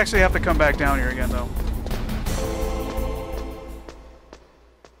 I think we actually have to come back down here again, though.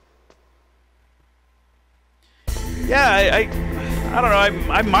 Yeah, I don't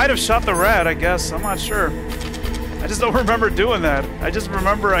know. I might have shot the rat, I guess. I'm not sure. I just don't remember doing that. I just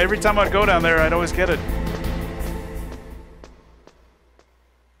remember every time I'd go down there, I'd always get it.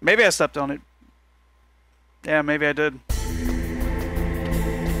 Maybe I stepped on it. Yeah, maybe I did.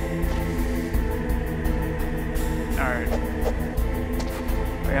 Alright.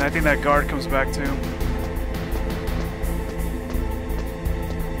 And I think that guard comes back too.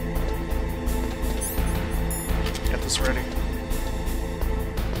 Get this ready.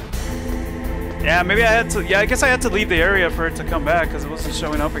 Yeah, maybe I had to... Yeah, I guess I had to leave the area for it to come back because it wasn't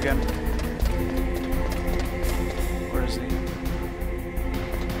showing up again. Where is he?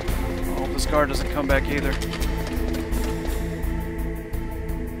 Oh, this guard doesn't come back either.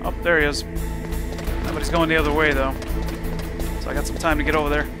 Oh, there he is. Nobody's going the other way, though. So I got some time to get over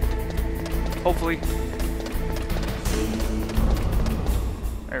there. Hopefully.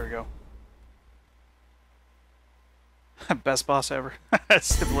 There we go. Best boss ever.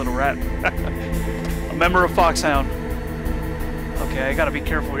 Stupid little rat. A member of Foxhound. Okay, I gotta be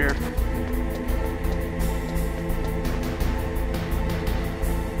careful here.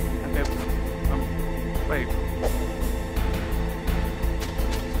 Okay. Wait.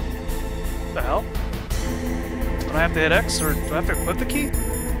 What the hell? Do I have to hit X, or do I have to put the key?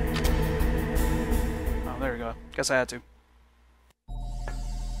 Oh, there we go. Guess I had to.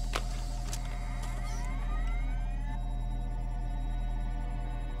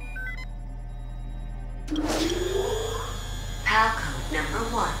 PAL code number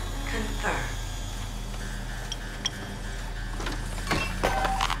 1 confirmed.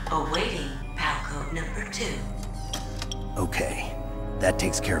 Awaiting PAL code number 2. Okay, that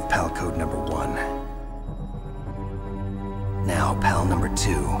takes care of PAL code number 1. Now, PAL number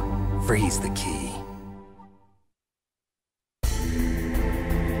 2, freeze the key.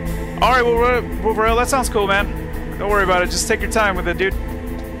 Alright, Wolverine, that sounds cool, man. Don't worry about it, just take your time with it, dude.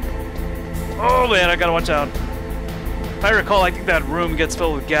 Oh man, I gotta watch out. If I recall, I think that room gets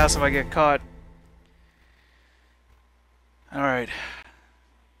filled with gas if I get caught. Alright.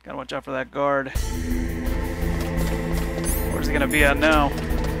 Gotta watch out for that guard. Where's he gonna be at now?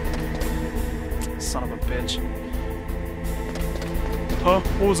 Son of a bitch. Huh?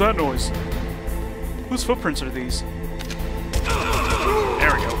 What was that noise? Whose footprints are these?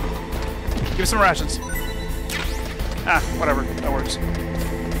 There we go. Give me some rations. Ah, whatever. That works.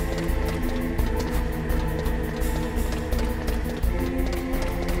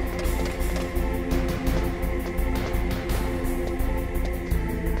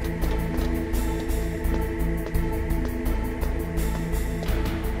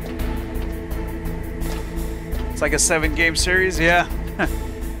 It's like a 7-game series, yeah.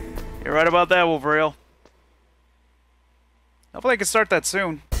 You're right about that, Wolverine. Hopefully I can start that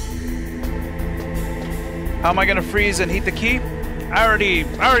soon. How am I gonna freeze and heat the key? I already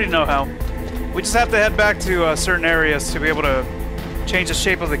know how. We just have to head back to certain areas to be able to change the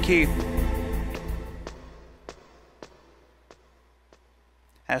shape of the key.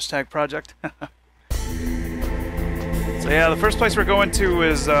 Hashtag project. So yeah, the first place we're going to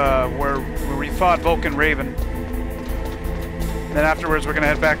is where we fought Vulcan Raven. Then afterwards, we're gonna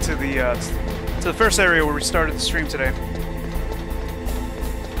head back to the first area where we started the stream today.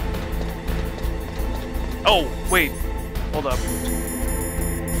 Oh, wait. Hold up.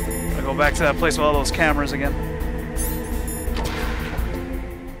 Gotta go back to that place with all those cameras again.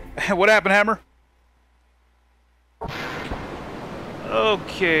 What happened, Hammer?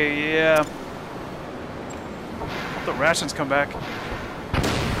 Okay, yeah. Hope the rations come back.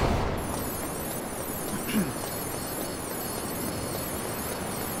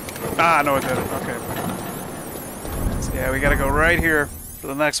 Ah, no it didn't. Okay. So yeah, we gotta go right here for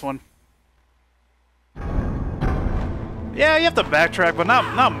the next one. Yeah, you have to backtrack, but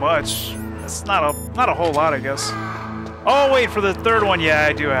not much. It's not a whole lot, I guess. Oh wait, for the third one, yeah,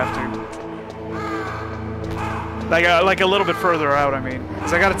 I do have to. Like a little bit further out, I mean.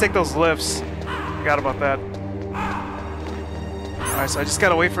 Because I gotta take those lifts. Forgot about that. Alright, so I just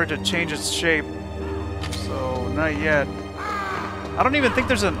gotta wait for it to change its shape. So, not yet. I don't even think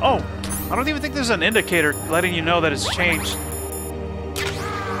there's an... Oh! I don't even think there's an indicator letting you know that it's changed.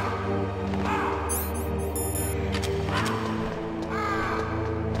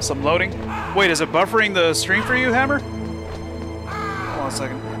 Some loading. Wait, is it buffering the stream for you, Hammer? Hold on a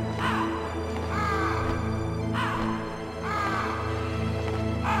second.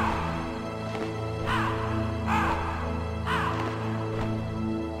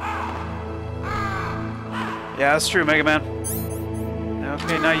 Yeah, that's true, Mega Man.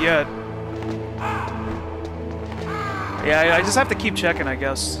 Okay, not yet. Yeah, I just have to keep checking, I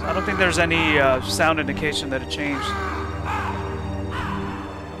guess. I don't think there's any sound indication that it changed.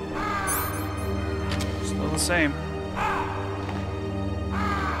 Still the same.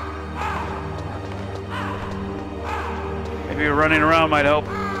 Maybe running around might help.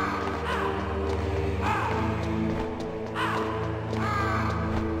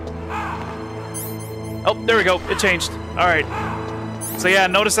 Oh, there we go. It changed. All right. So yeah,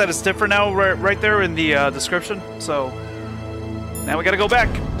 notice that it's different now right there in the description. So now we got to go back.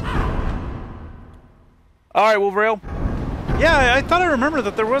 All right, Wolverine. Yeah, I thought I remembered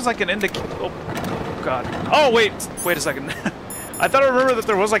that there was like an indicator. Oh, God. Oh, wait a second. I thought I remembered that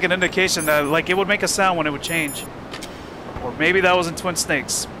there was like an indication that like it would make a sound when it would change. Or maybe that was in Twin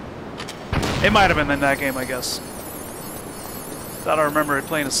Snakes. It might have been in that game, I guess. Thought I remember it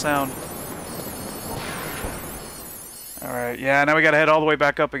playing a sound. Alright, yeah, now we gotta head all the way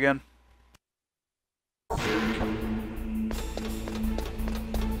back up again.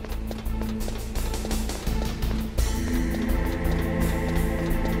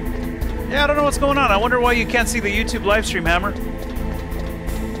 Yeah, I don't know what's going on. I wonder why you can't see the YouTube live stream, Hammer.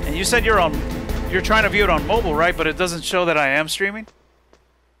 And you said you're trying to view it on mobile, right? But it doesn't show that I am streaming?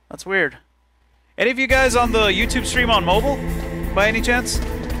 That's weird. Any of you guys on the YouTube stream on mobile, by any chance?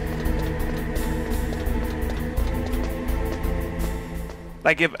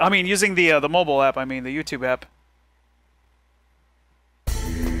 Like if I mean using the mobile app, I mean the YouTube app.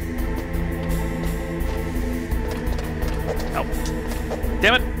 Oh.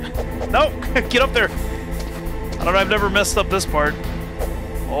 Damn it. No, get up there. I don't know, I've never messed up this part.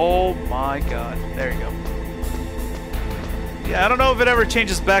 Oh my god. There you go. Yeah, I don't know if it ever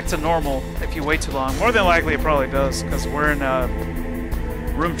changes back to normal if you wait too long. More than likely it probably does, because we're in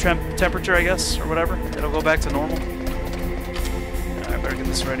room temperature, I guess, or whatever. It'll go back to normal. I better get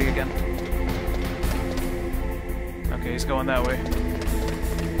this ready again. Okay, he's going that way.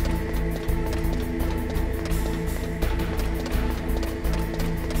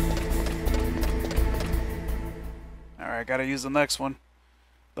 Alright, gotta use the next one.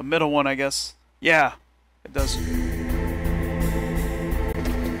 The middle one, I guess. Yeah, it does.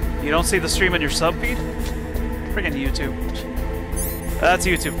 You don't see the stream in your sub feed? Friggin' YouTube. That's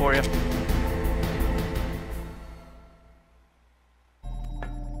YouTube for you.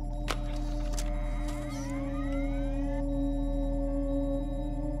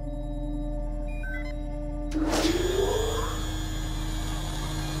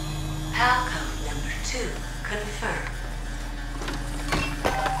 Palcode number 2 confirmed.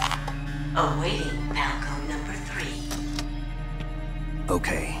 Awaiting Palcode number 3.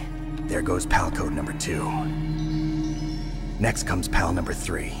 Okay, there goes pal code number 2. Next comes pal number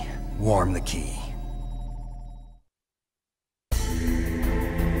 3. Warm the key.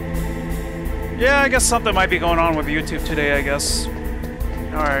 Yeah, I guess something might be going on with YouTube today, I guess.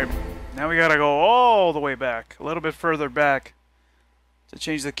 Alright, now we gotta go all the way back, a little bit further back, to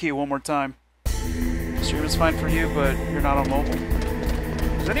change the key one more time. Stream is fine for you, but you're not on mobile.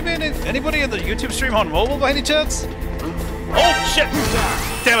 Is anybody in the YouTube stream on mobile by any chance? Oh, shit!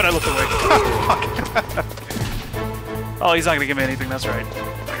 Damn it, I looked away. Oh, he's not gonna give me anything, that's right.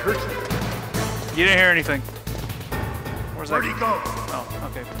 I heard you. You didn't hear anything. Where'd he go?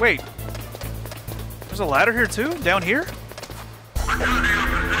 Oh, okay. Wait. There's a ladder here too? Down here?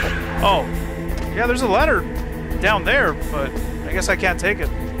 Oh. Yeah, there's a ladder down there, but I guess I can't take it.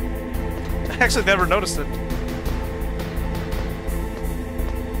 I actually never noticed it.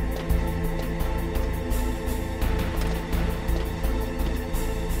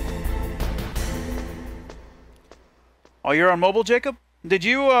 Oh, you're on mobile, Jacob? Did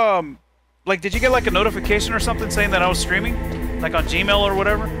you, did you get, like, a notification or something saying that I was streaming? Like on Gmail or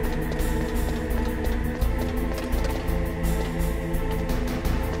whatever?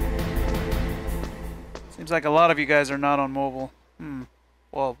 Seems like a lot of you guys are not on mobile.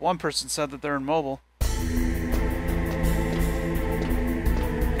 Well, one person said that they're in mobile.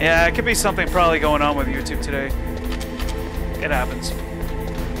 Yeah, it could be something probably going on with YouTube today. It happens.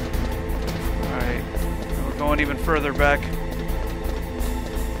 Alright. We're going even further back.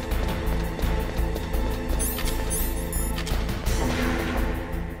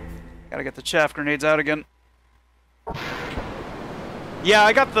 Gotta get the chaff grenades out again. Yeah,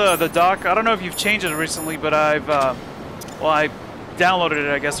 I got the dock. I don't know if you've changed it recently, but I've, well, I downloaded it,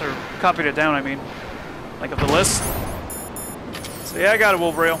 I guess, or copied it down, I mean. Like, of the list. So, yeah, I got it,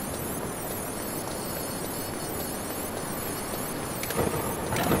 Wolverine.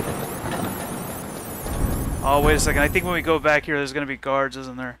 Oh, wait a second. I think when we go back here, there's going to be guards,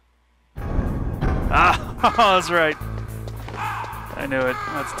 isn't there? Ah, that's right. I knew it.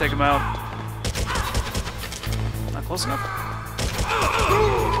 Let's take him out. Not close enough.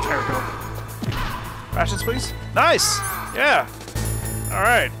 There we go. Rations, please. Nice! Yeah!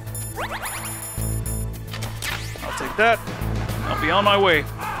 Alright. I'll take that. I'll be on my way.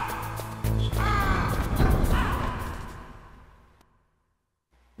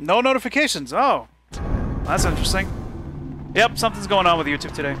 No notifications. Oh. That's interesting. Yep, something's going on with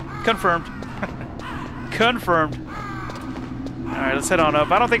YouTube today. Confirmed. Confirmed. Alright, let's head on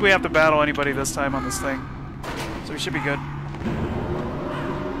up. I don't think we have to battle anybody this time on this thing. So we should be good.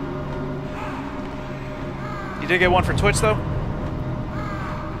 You did get one for Twitch, though?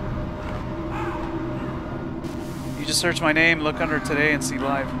 You just search my name, look under today, and see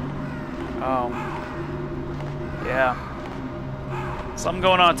live. Oh. Yeah. Something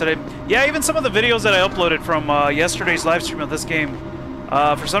going on today. Yeah, even some of the videos that I uploaded from yesterday's live stream of this game,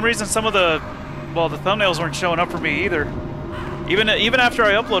 for some reason some of the, well, the thumbnails weren't showing up for me either. Even after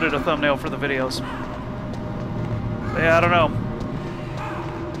I uploaded a thumbnail for the videos. So, yeah, I don't know.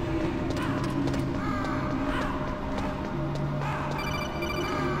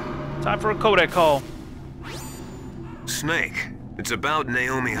 Time for a codec call. Snake, it's about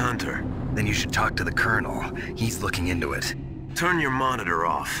Naomi Hunter. Then you should talk to the Colonel. He's looking into it. Turn your monitor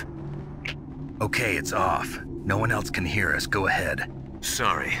off. Okay, it's off. No one else can hear us. Go ahead.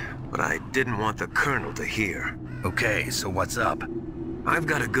 Sorry, but I didn't want the Colonel to hear. Okay, so what's up? I've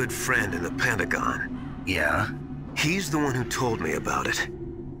got a good friend in the Pentagon. Yeah? He's the one who told me about it.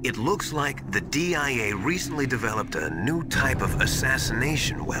 It looks like the DIA recently developed a new type of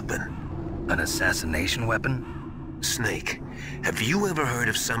assassination weapon. An assassination weapon? Snake, have you ever heard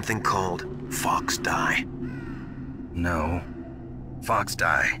of something called Fox Dye? No. Fox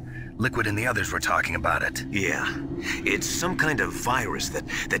Dye. Liquid and the others were talking about it. Yeah. It's some kind of virus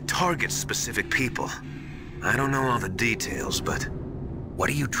that targets specific people. I don't know all the details, but... What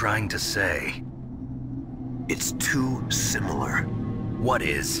are you trying to say? It's too similar. What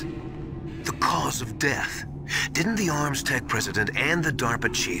is? The cause of death. Didn't the Arms Tech president and the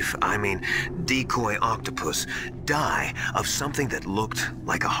DARPA chief, I mean, Decoy Octopus, die of something that looked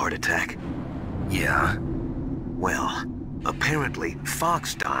like a heart attack? Yeah? Well, apparently,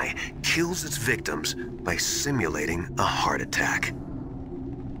 Fox Dye kills its victims by simulating a heart attack.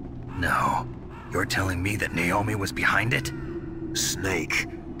 No. You're telling me that Naomi was behind it? Snake,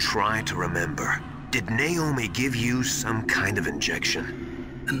 try to remember. Did Naomi give you some kind of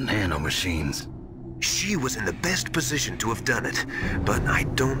injection? Nanomachines. She was in the best position to have done it, but I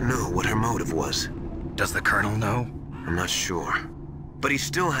don't know what her motive was. Does the Colonel know? I'm not sure. But he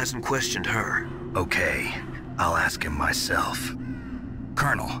still hasn't questioned her. Okay. I'll ask him myself.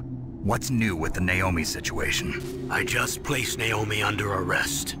 Colonel, what's new with the Naomi situation? I just placed Naomi under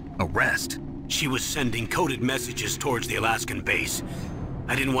arrest. Arrest? She was sending coded messages towards the Alaskan base.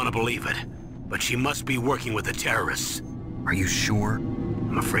 I didn't want to believe it, but she must be working with the terrorists. Are you sure?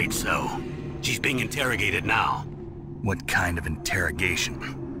 I'm afraid so. She's being interrogated now. What kind of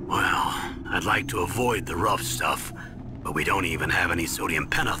interrogation? Well, I'd like to avoid the rough stuff, but we don't even have any sodium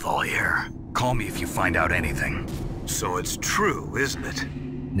pentothal here. Call me if you find out anything. So it's true, isn't it?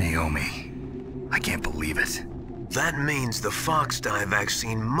 Naomi. I can't believe it. That means the Fox Dye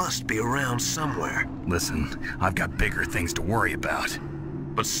vaccine must be around somewhere. Listen, I've got bigger things to worry about.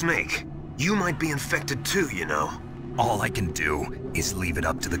 But Snake, you might be infected too, you know. All I can do is leave it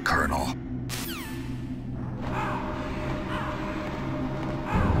up to the Colonel.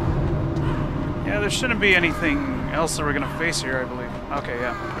 Yeah, there shouldn't be anything else that we're gonna face here, I believe. Okay,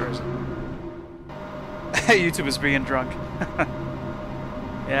 yeah, there isn't. YouTube is being drunk.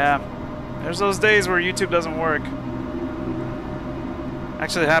 Yeah, there's those days where YouTube doesn't work.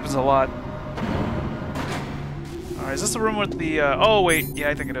 Actually, it happens a lot. Alright, is this the room with the, oh wait, yeah,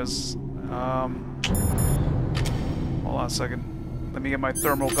 I think it is. Hold on a second. Let me get my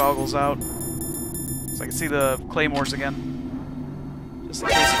thermal goggles out, so I can see the claymores again. Just in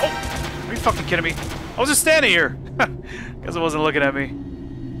case. Oh! Are you fucking kidding me? I was just standing here! Guess it wasn't looking at me.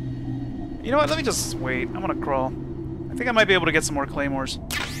 You know what, let me just wait. I'm gonna crawl. I think I might be able to get some more claymores.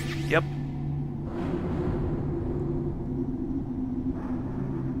 Yep.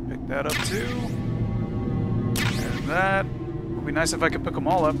 Pick that up too. And that. Would be nice if I could pick them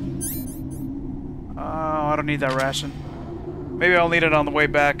all up. Oh, I don't need that ration. Maybe I'll need it on the way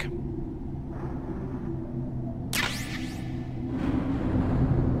back.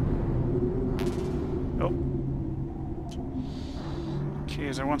 Oh. Okay,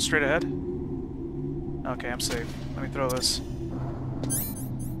 is there one straight ahead? Okay, I'm safe. Let me throw this.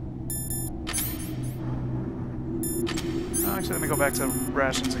 Oh, actually, let me go back to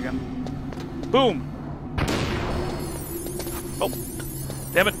rations again. Boom! Oh,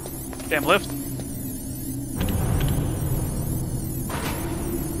 damn it. Damn lift.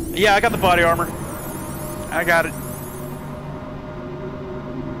 Yeah, I got the body armor. I got it.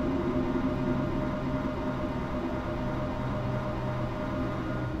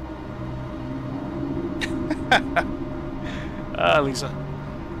 Lisa.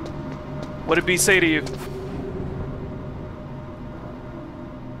 What did B say to you?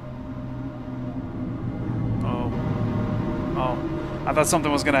 I thought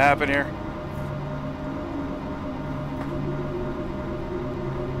something was going to happen here.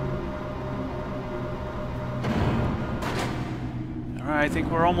 Alright, I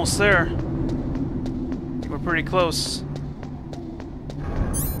think we're almost there. I think we're pretty close.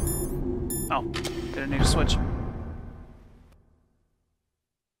 Oh, didn't need to switch.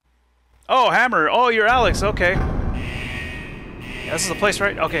 Oh, Hammer! Oh, you're Alex, okay. Yeah, this is the place,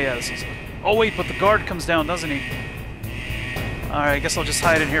 right? Okay, yeah, this is... Oh, wait, but the guard comes down, doesn't he? Alright, I guess I'll just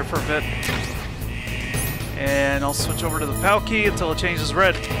hide in here for a bit. And I'll switch over to the PAL key until it changes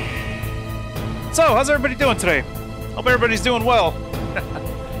red. So, how's everybody doing today? Hope everybody's doing well.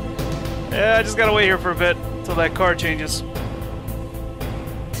 Yeah, I just gotta wait here for a bit until that card changes.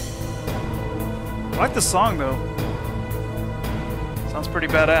 I like the song, though. Sounds pretty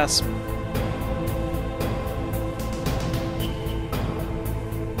badass.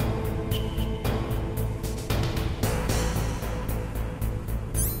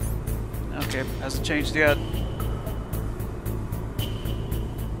 Okay, hasn't changed yet.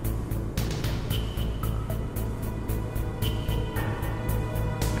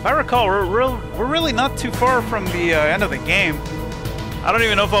 If I recall, we're really not too far from the end of the game. I don't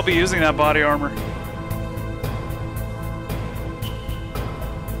even know if I'll be using that body armor.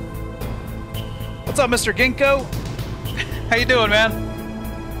 What's up, Mr. Ginkgo? How you doing, man?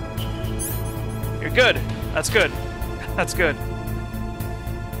 You're good. That's good. That's good.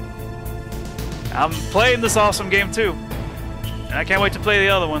 I'm playing this awesome game too, and I can't wait to play the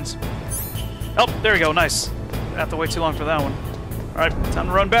other ones. Oh, there we go, nice. Didn't have to wait too long for that one. Alright, time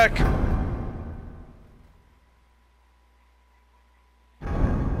to run back.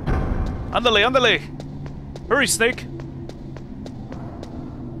 Andale, andale! Hurry, Snake!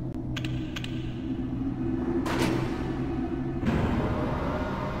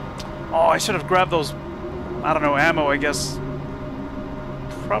 Oh, I should have grabbed those, I don't know, ammo, I guess.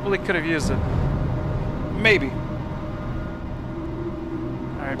 Probably could have used it. Maybe.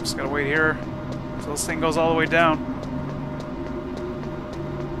 Alright, just gotta wait here until this thing goes all the way down.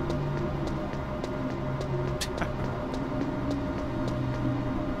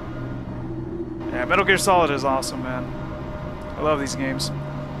 Yeah, Metal Gear Solid is awesome, man. I love these games.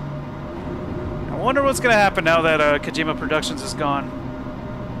 I wonder what's gonna happen now that Kojima Productions is gone.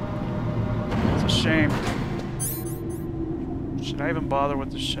 It's a shame. Should I even bother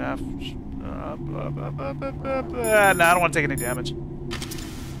with the shaft? Nah, I don't want to take any damage.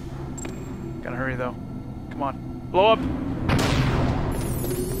 Gotta hurry though. Come on. Blow up!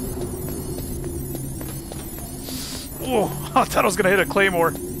 Oh, I thought I was gonna hit a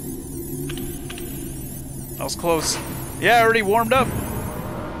claymore. That was close. Yeah, already warmed up.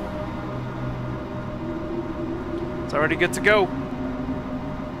 It's already good to go.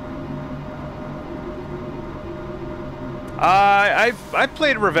 I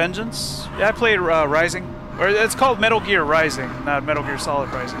played Revengeance. Yeah, I played Rising. Or it's called Metal Gear Rising, not Metal Gear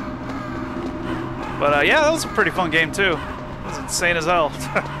Solid Rising. But yeah, that was a pretty fun game too. It was insane as hell.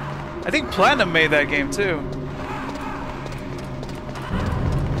 I think Platinum made that game too.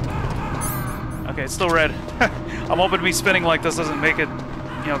 Okay, it's still red. I'm hoping me spinning like this doesn't make it,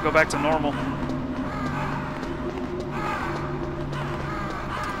 you know, go back to normal.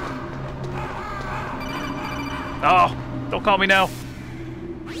 Oh, don't call me now.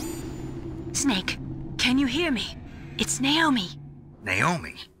 Snake, can you hear me? It's Naomi.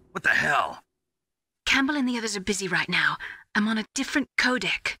 Naomi? What the hell? Campbell and the others are busy right now. I'm on a different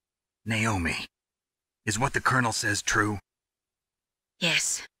codec. Naomi, is what the Colonel says true?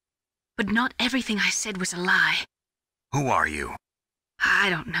 Yes, but not everything I said was a lie. Who are you? I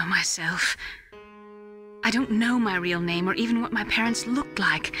don't know myself. I don't know my real name or even what my parents looked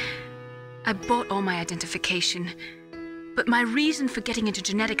like. I bought all my identification, but my reason for getting into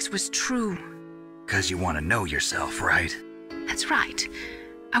genetics was true. 'Cause you want to know yourself, right? That's right.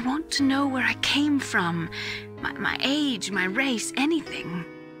 I want to know where I came from, my age, my race, anything.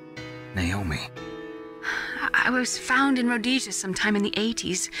 Naomi. I was found in Rhodesia sometime in the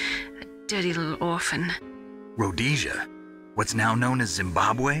 80s, a dirty little orphan. Rhodesia? What's now known as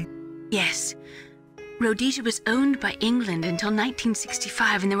Zimbabwe? Yes. Rhodesia was owned by England until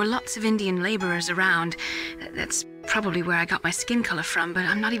 1965, and there were lots of Indian laborers around. That's probably where I got my skin color from, but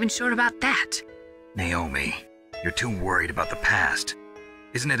I'm not even sure about that. Naomi, you're too worried about the past.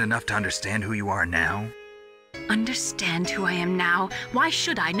 Isn't it enough to understand who you are now? Understand who I am now? Why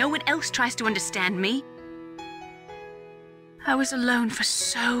should I? No one else tries to understand me. I was alone for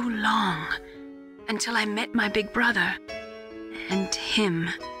so long, until I met my big brother. And him.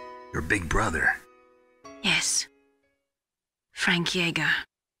 Your big brother? Yes. Frank Yeager.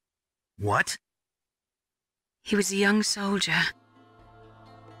 What? He was a young soldier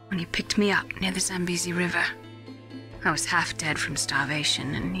when he picked me up near the Zambezi River. I was half dead from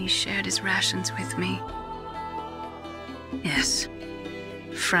starvation, and he shared his rations with me. Yes,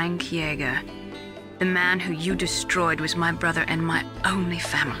 Frank Yeager. The man who you destroyed was my brother and my only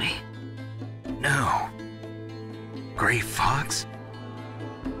family. No. Gray Fox?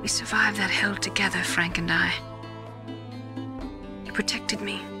 We survived that hell together, Frank and I. He protected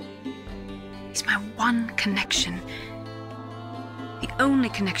me. He's my one connection. The only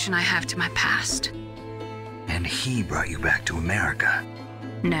connection I have to my past. And he brought you back to America?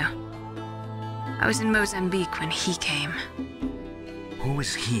 No. I was in Mozambique when he came. Who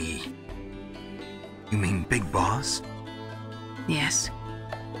was he? You mean Big Boss? Yes.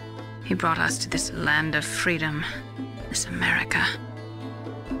 He brought us to this land of freedom, this America.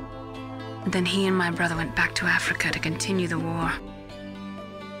 And then he and my brother went back to Africa to continue the war.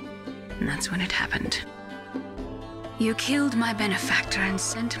 And that's when it happened. You killed my benefactor and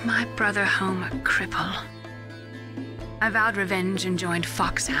sent my brother home a cripple. I vowed revenge and joined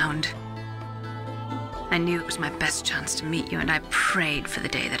Foxhound. I knew it was my best chance to meet you, and I prayed for the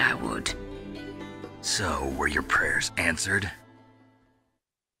day that I would. So, were your prayers answered?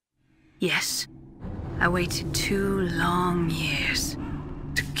 Yes. I waited 2 long years.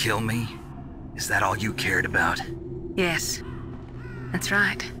 To kill me? Is that all you cared about? Yes. That's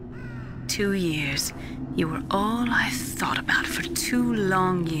right. 2 years. You were all I thought about for 2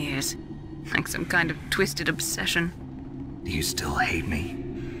 long years. Like some kind of twisted obsession. Do you still hate me?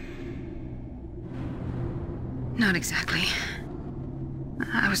 Not exactly.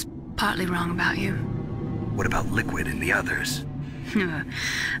 I was partly wrong about you. What about Liquid and the others?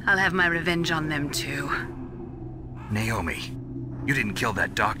 I'll have my revenge on them too. Naomi, you didn't kill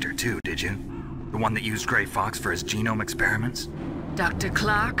that doctor too, did you? The one that used Gray Fox for his genome experiments? Dr.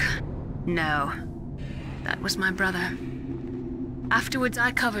 Clark? No. That was my brother. Afterwards,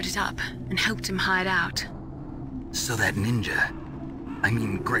 I covered it up and helped him hide out. So that ninja, I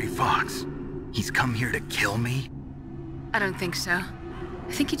mean Gray Fox, he's come here to kill me? I don't think so.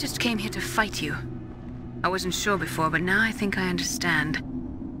 I think he just came here to fight you. I wasn't sure before, but now I think I understand.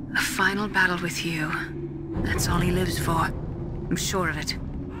 A final battle with you. That's all he lives for. I'm sure of it.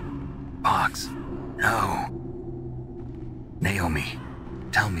 Fox? No. Naomi,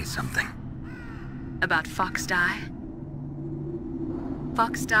 tell me something. About Foxdie?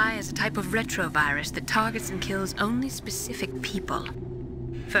 Foxdie is a type of retrovirus that targets and kills only specific people.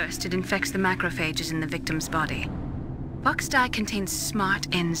 First, it infects the macrophages in the victim's body. Foxdie contains smart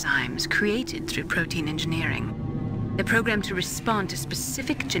enzymes created through protein engineering. They're programmed to respond to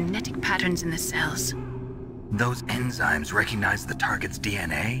specific genetic patterns in the cells. Those enzymes recognize the target's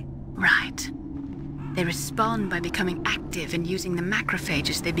DNA? Right. They respond by becoming active and using the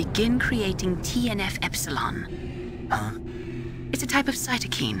macrophages. They begin creating TNF-epsilon. Huh? It's a type of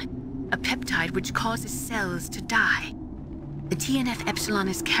cytokine, a peptide which causes cells to die. The TNF-epsilon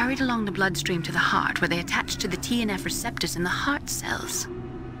is carried along the bloodstream to the heart, where they attach to the TNF receptors in the heart cells.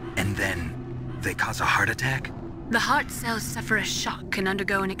 And then they cause a heart attack? The heart cells suffer a shock and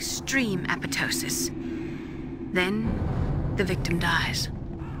undergo an extreme apoptosis. Then, the victim dies.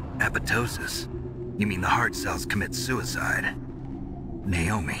 Apoptosis? You mean the heart cells commit suicide?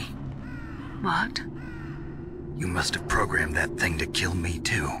 Naomi. What? You must have programmed that thing to kill me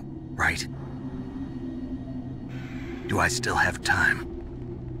too, right? Do I still have time?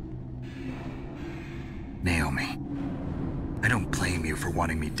 Naomi, I don't blame you for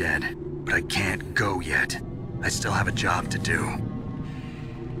wanting me dead, but I can't go yet. I still have a job to do.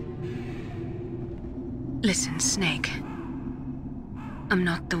 Listen, Snake. I'm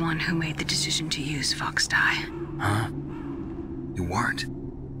not the one who made the decision to use Fox Dye. Huh? You weren't?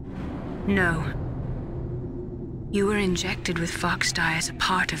 No. You were injected with Fox Dye as a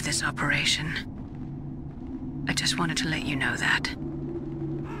part of this operation. I just wanted to let you know that.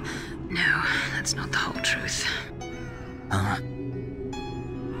 No, that's not the whole truth. Huh?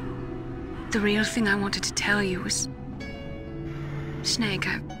 The real thing I wanted to tell you was... Snake,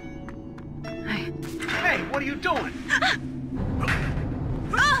 I... Hey, what are you doing?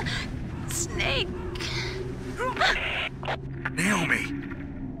 Snake! Naomi!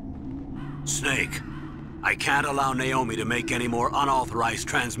 Snake, I can't allow Naomi to make any more unauthorized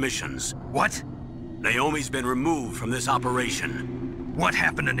transmissions. What? Naomi's been removed from this operation. What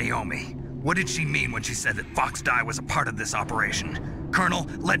happened to Naomi? What did she mean when she said that Fox Dye was a part of this operation? Colonel,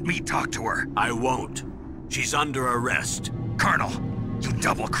 let me talk to her. I won't. She's under arrest. Colonel, you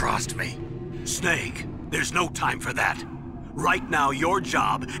double-crossed me. Snake, there's no time for that. Right now, your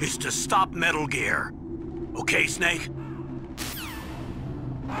job is to stop Metal Gear. Okay, Snake?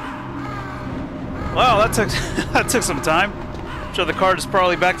 Well, that took that took some time. I'm sure the card is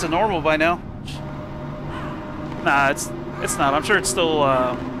probably back to normal by now. Nah, it's not. I'm sure it's still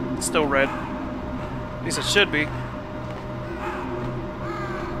red. At least it should be.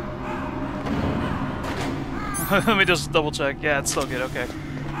 Let me just double check. Yeah, it's still good. Okay.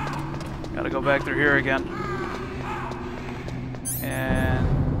 Gotta go back through here again. And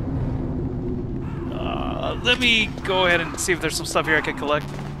let me go ahead and see if there's some stuff here I can collect.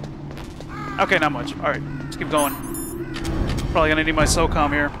 Okay, not much. Alright, let's keep going. Probably gonna need my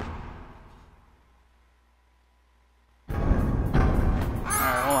SOCOM here.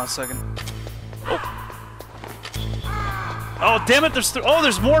 Alright, hold on a second. Oh, damn it,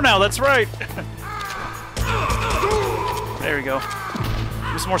 there's more now, that's right! There we go.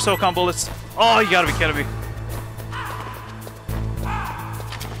 Give me some more SOCOM bullets. Oh, you gotta be kidding me. Come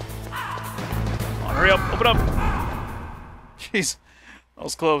on, hurry up, open up! Jeez, that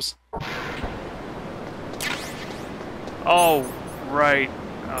was close. Oh, right.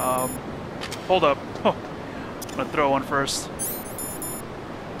 Hold up. Oh, I'm gonna throw one first.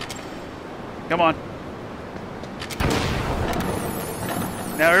 Come on.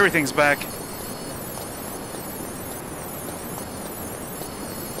 Now everything's back.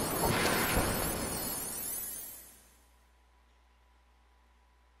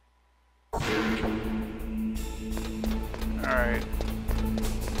 Alright.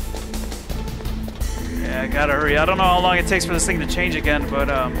 Yeah, I gotta hurry. I don't know how long it takes for this thing to change again, but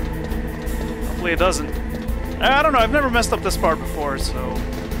hopefully it doesn't. I don't know, I've never messed up this part before, so I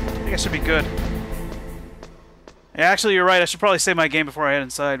think I should be good. Yeah, actually, you're right. I should probably save my game before I head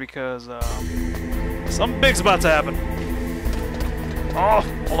inside because something big's about to happen. Oh,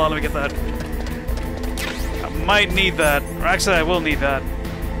 hold on, let me get that. I might need that. Or actually, I will need that.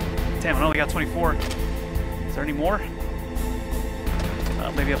 Damn, I only got 24. Is there any more?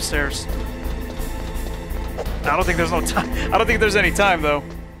 Maybe upstairs. I don't think there's no time. I don't think there's any time, though.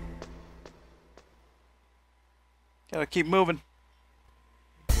 Gotta keep moving.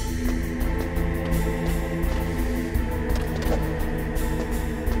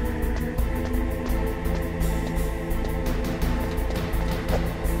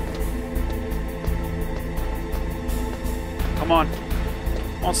 Come on.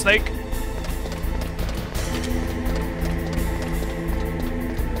 Come on, Snake.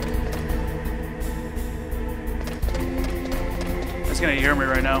 It's gonna hear me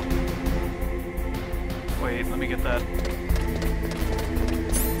right now. Wait, let me get that.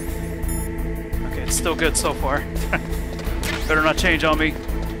 Okay, it's still good so far. Better not change on me.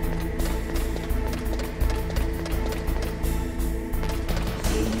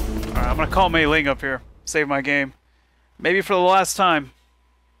 Alright, I'm gonna call Mei Ling up here. Save my game. Maybe for the last time.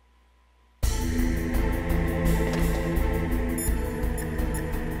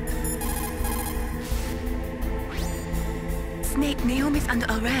 Snake, Naomi's under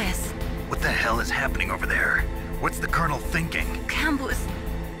arrest. What the hell is happening over there? What's the Colonel thinking? Campbell is...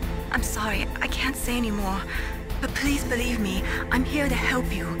 I'm sorry, I can't say anymore. But please believe me, I'm here to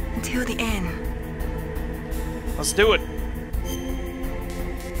help you until the end. Let's do it.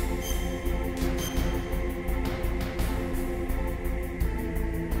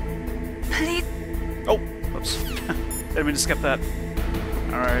 Please. Oh, oops. Didn't mean to skip that.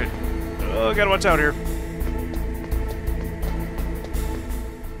 Alright. Oh, gotta watch out here.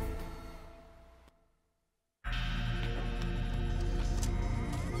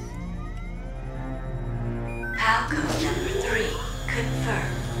 PAL code number 3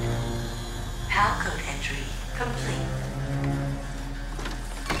 confirmed. PAL code entry complete.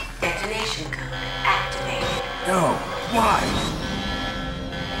 Detonation code activated. No. Why?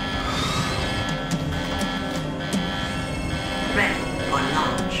 Ready for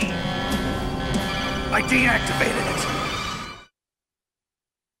launch. I deactivated it.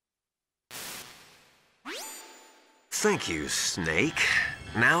 Thank you, Snake.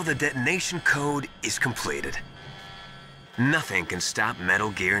 Now the detonation code is completed. Nothing can stop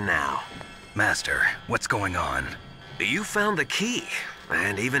Metal Gear now. Master, what's going on? You found the key,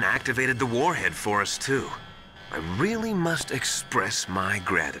 and even activated the warhead for us, too. I really must express my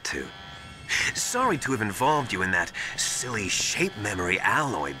gratitude. Sorry to have involved you in that silly shape memory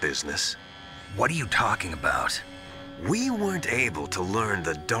alloy business. What are you talking about? We weren't able to learn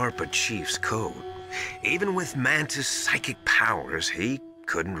the DARPA chief's code. Even with Mantis' psychic powers, he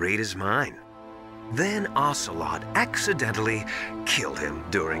couldn't read his mind. Then Ocelot accidentally killed him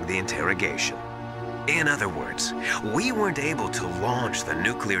during the interrogation. In other words, we weren't able to launch the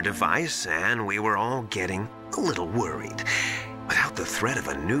nuclear device, and we were all getting a little worried. Without the threat of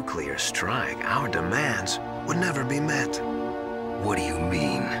a nuclear strike, our demands would never be met. What do you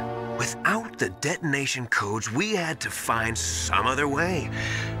mean? Without the detonation codes, we had to find some other way.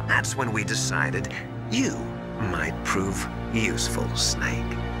 That's when we decided you might prove useful,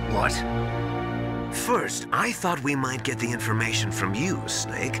 Snake. What? First, I thought we might get the information from you,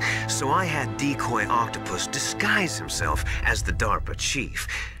 Snake, so I had Decoy Octopus disguise himself as the DARPA chief.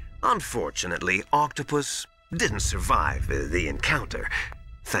 Unfortunately, Octopus didn't survive the encounter,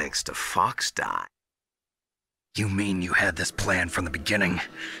 thanks to Fox Die. You mean you had this plan from the beginning,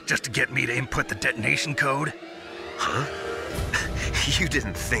 just to get me to input the detonation code? Huh? You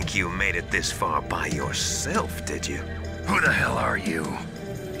didn't think you made it this far by yourself, did you? Who the hell are you?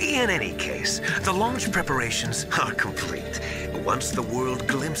 In any case, the launch preparations are complete. Once the world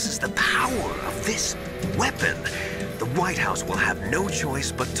glimpses the power of this weapon, the White House will have no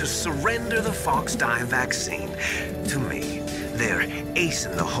choice but to surrender the Fox Die vaccine to me. Their ace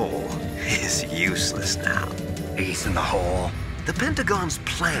in the hole is useless now. Ace in the hole? The Pentagon's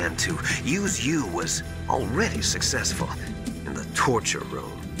plan to use you was already successful in the torture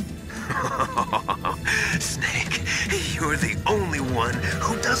room. Snake, you're the only one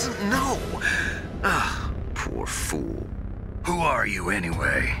who doesn't know. Ah, poor fool. Who are you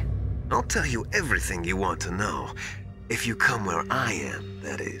anyway? I'll tell you everything you want to know. If you come where I am,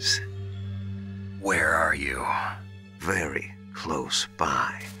 that is. Where are you? Very close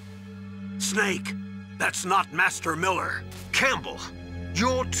by. Snake, that's not Master Miller. Campbell,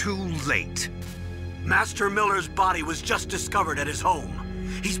 you're too late. Master Miller's body was just discovered at his home.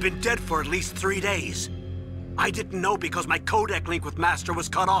 He's been dead for at least 3 days. I didn't know because my codec link with Master was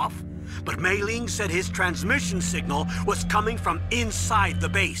cut off. But Mei Ling said his transmission signal was coming from inside the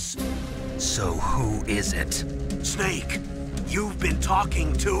base. So who is it? Snake, you've been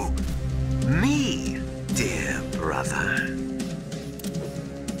talking to... me, dear brother.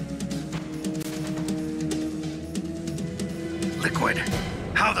 Liquid,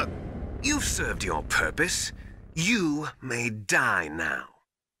 how the... You've served your purpose. You may die now.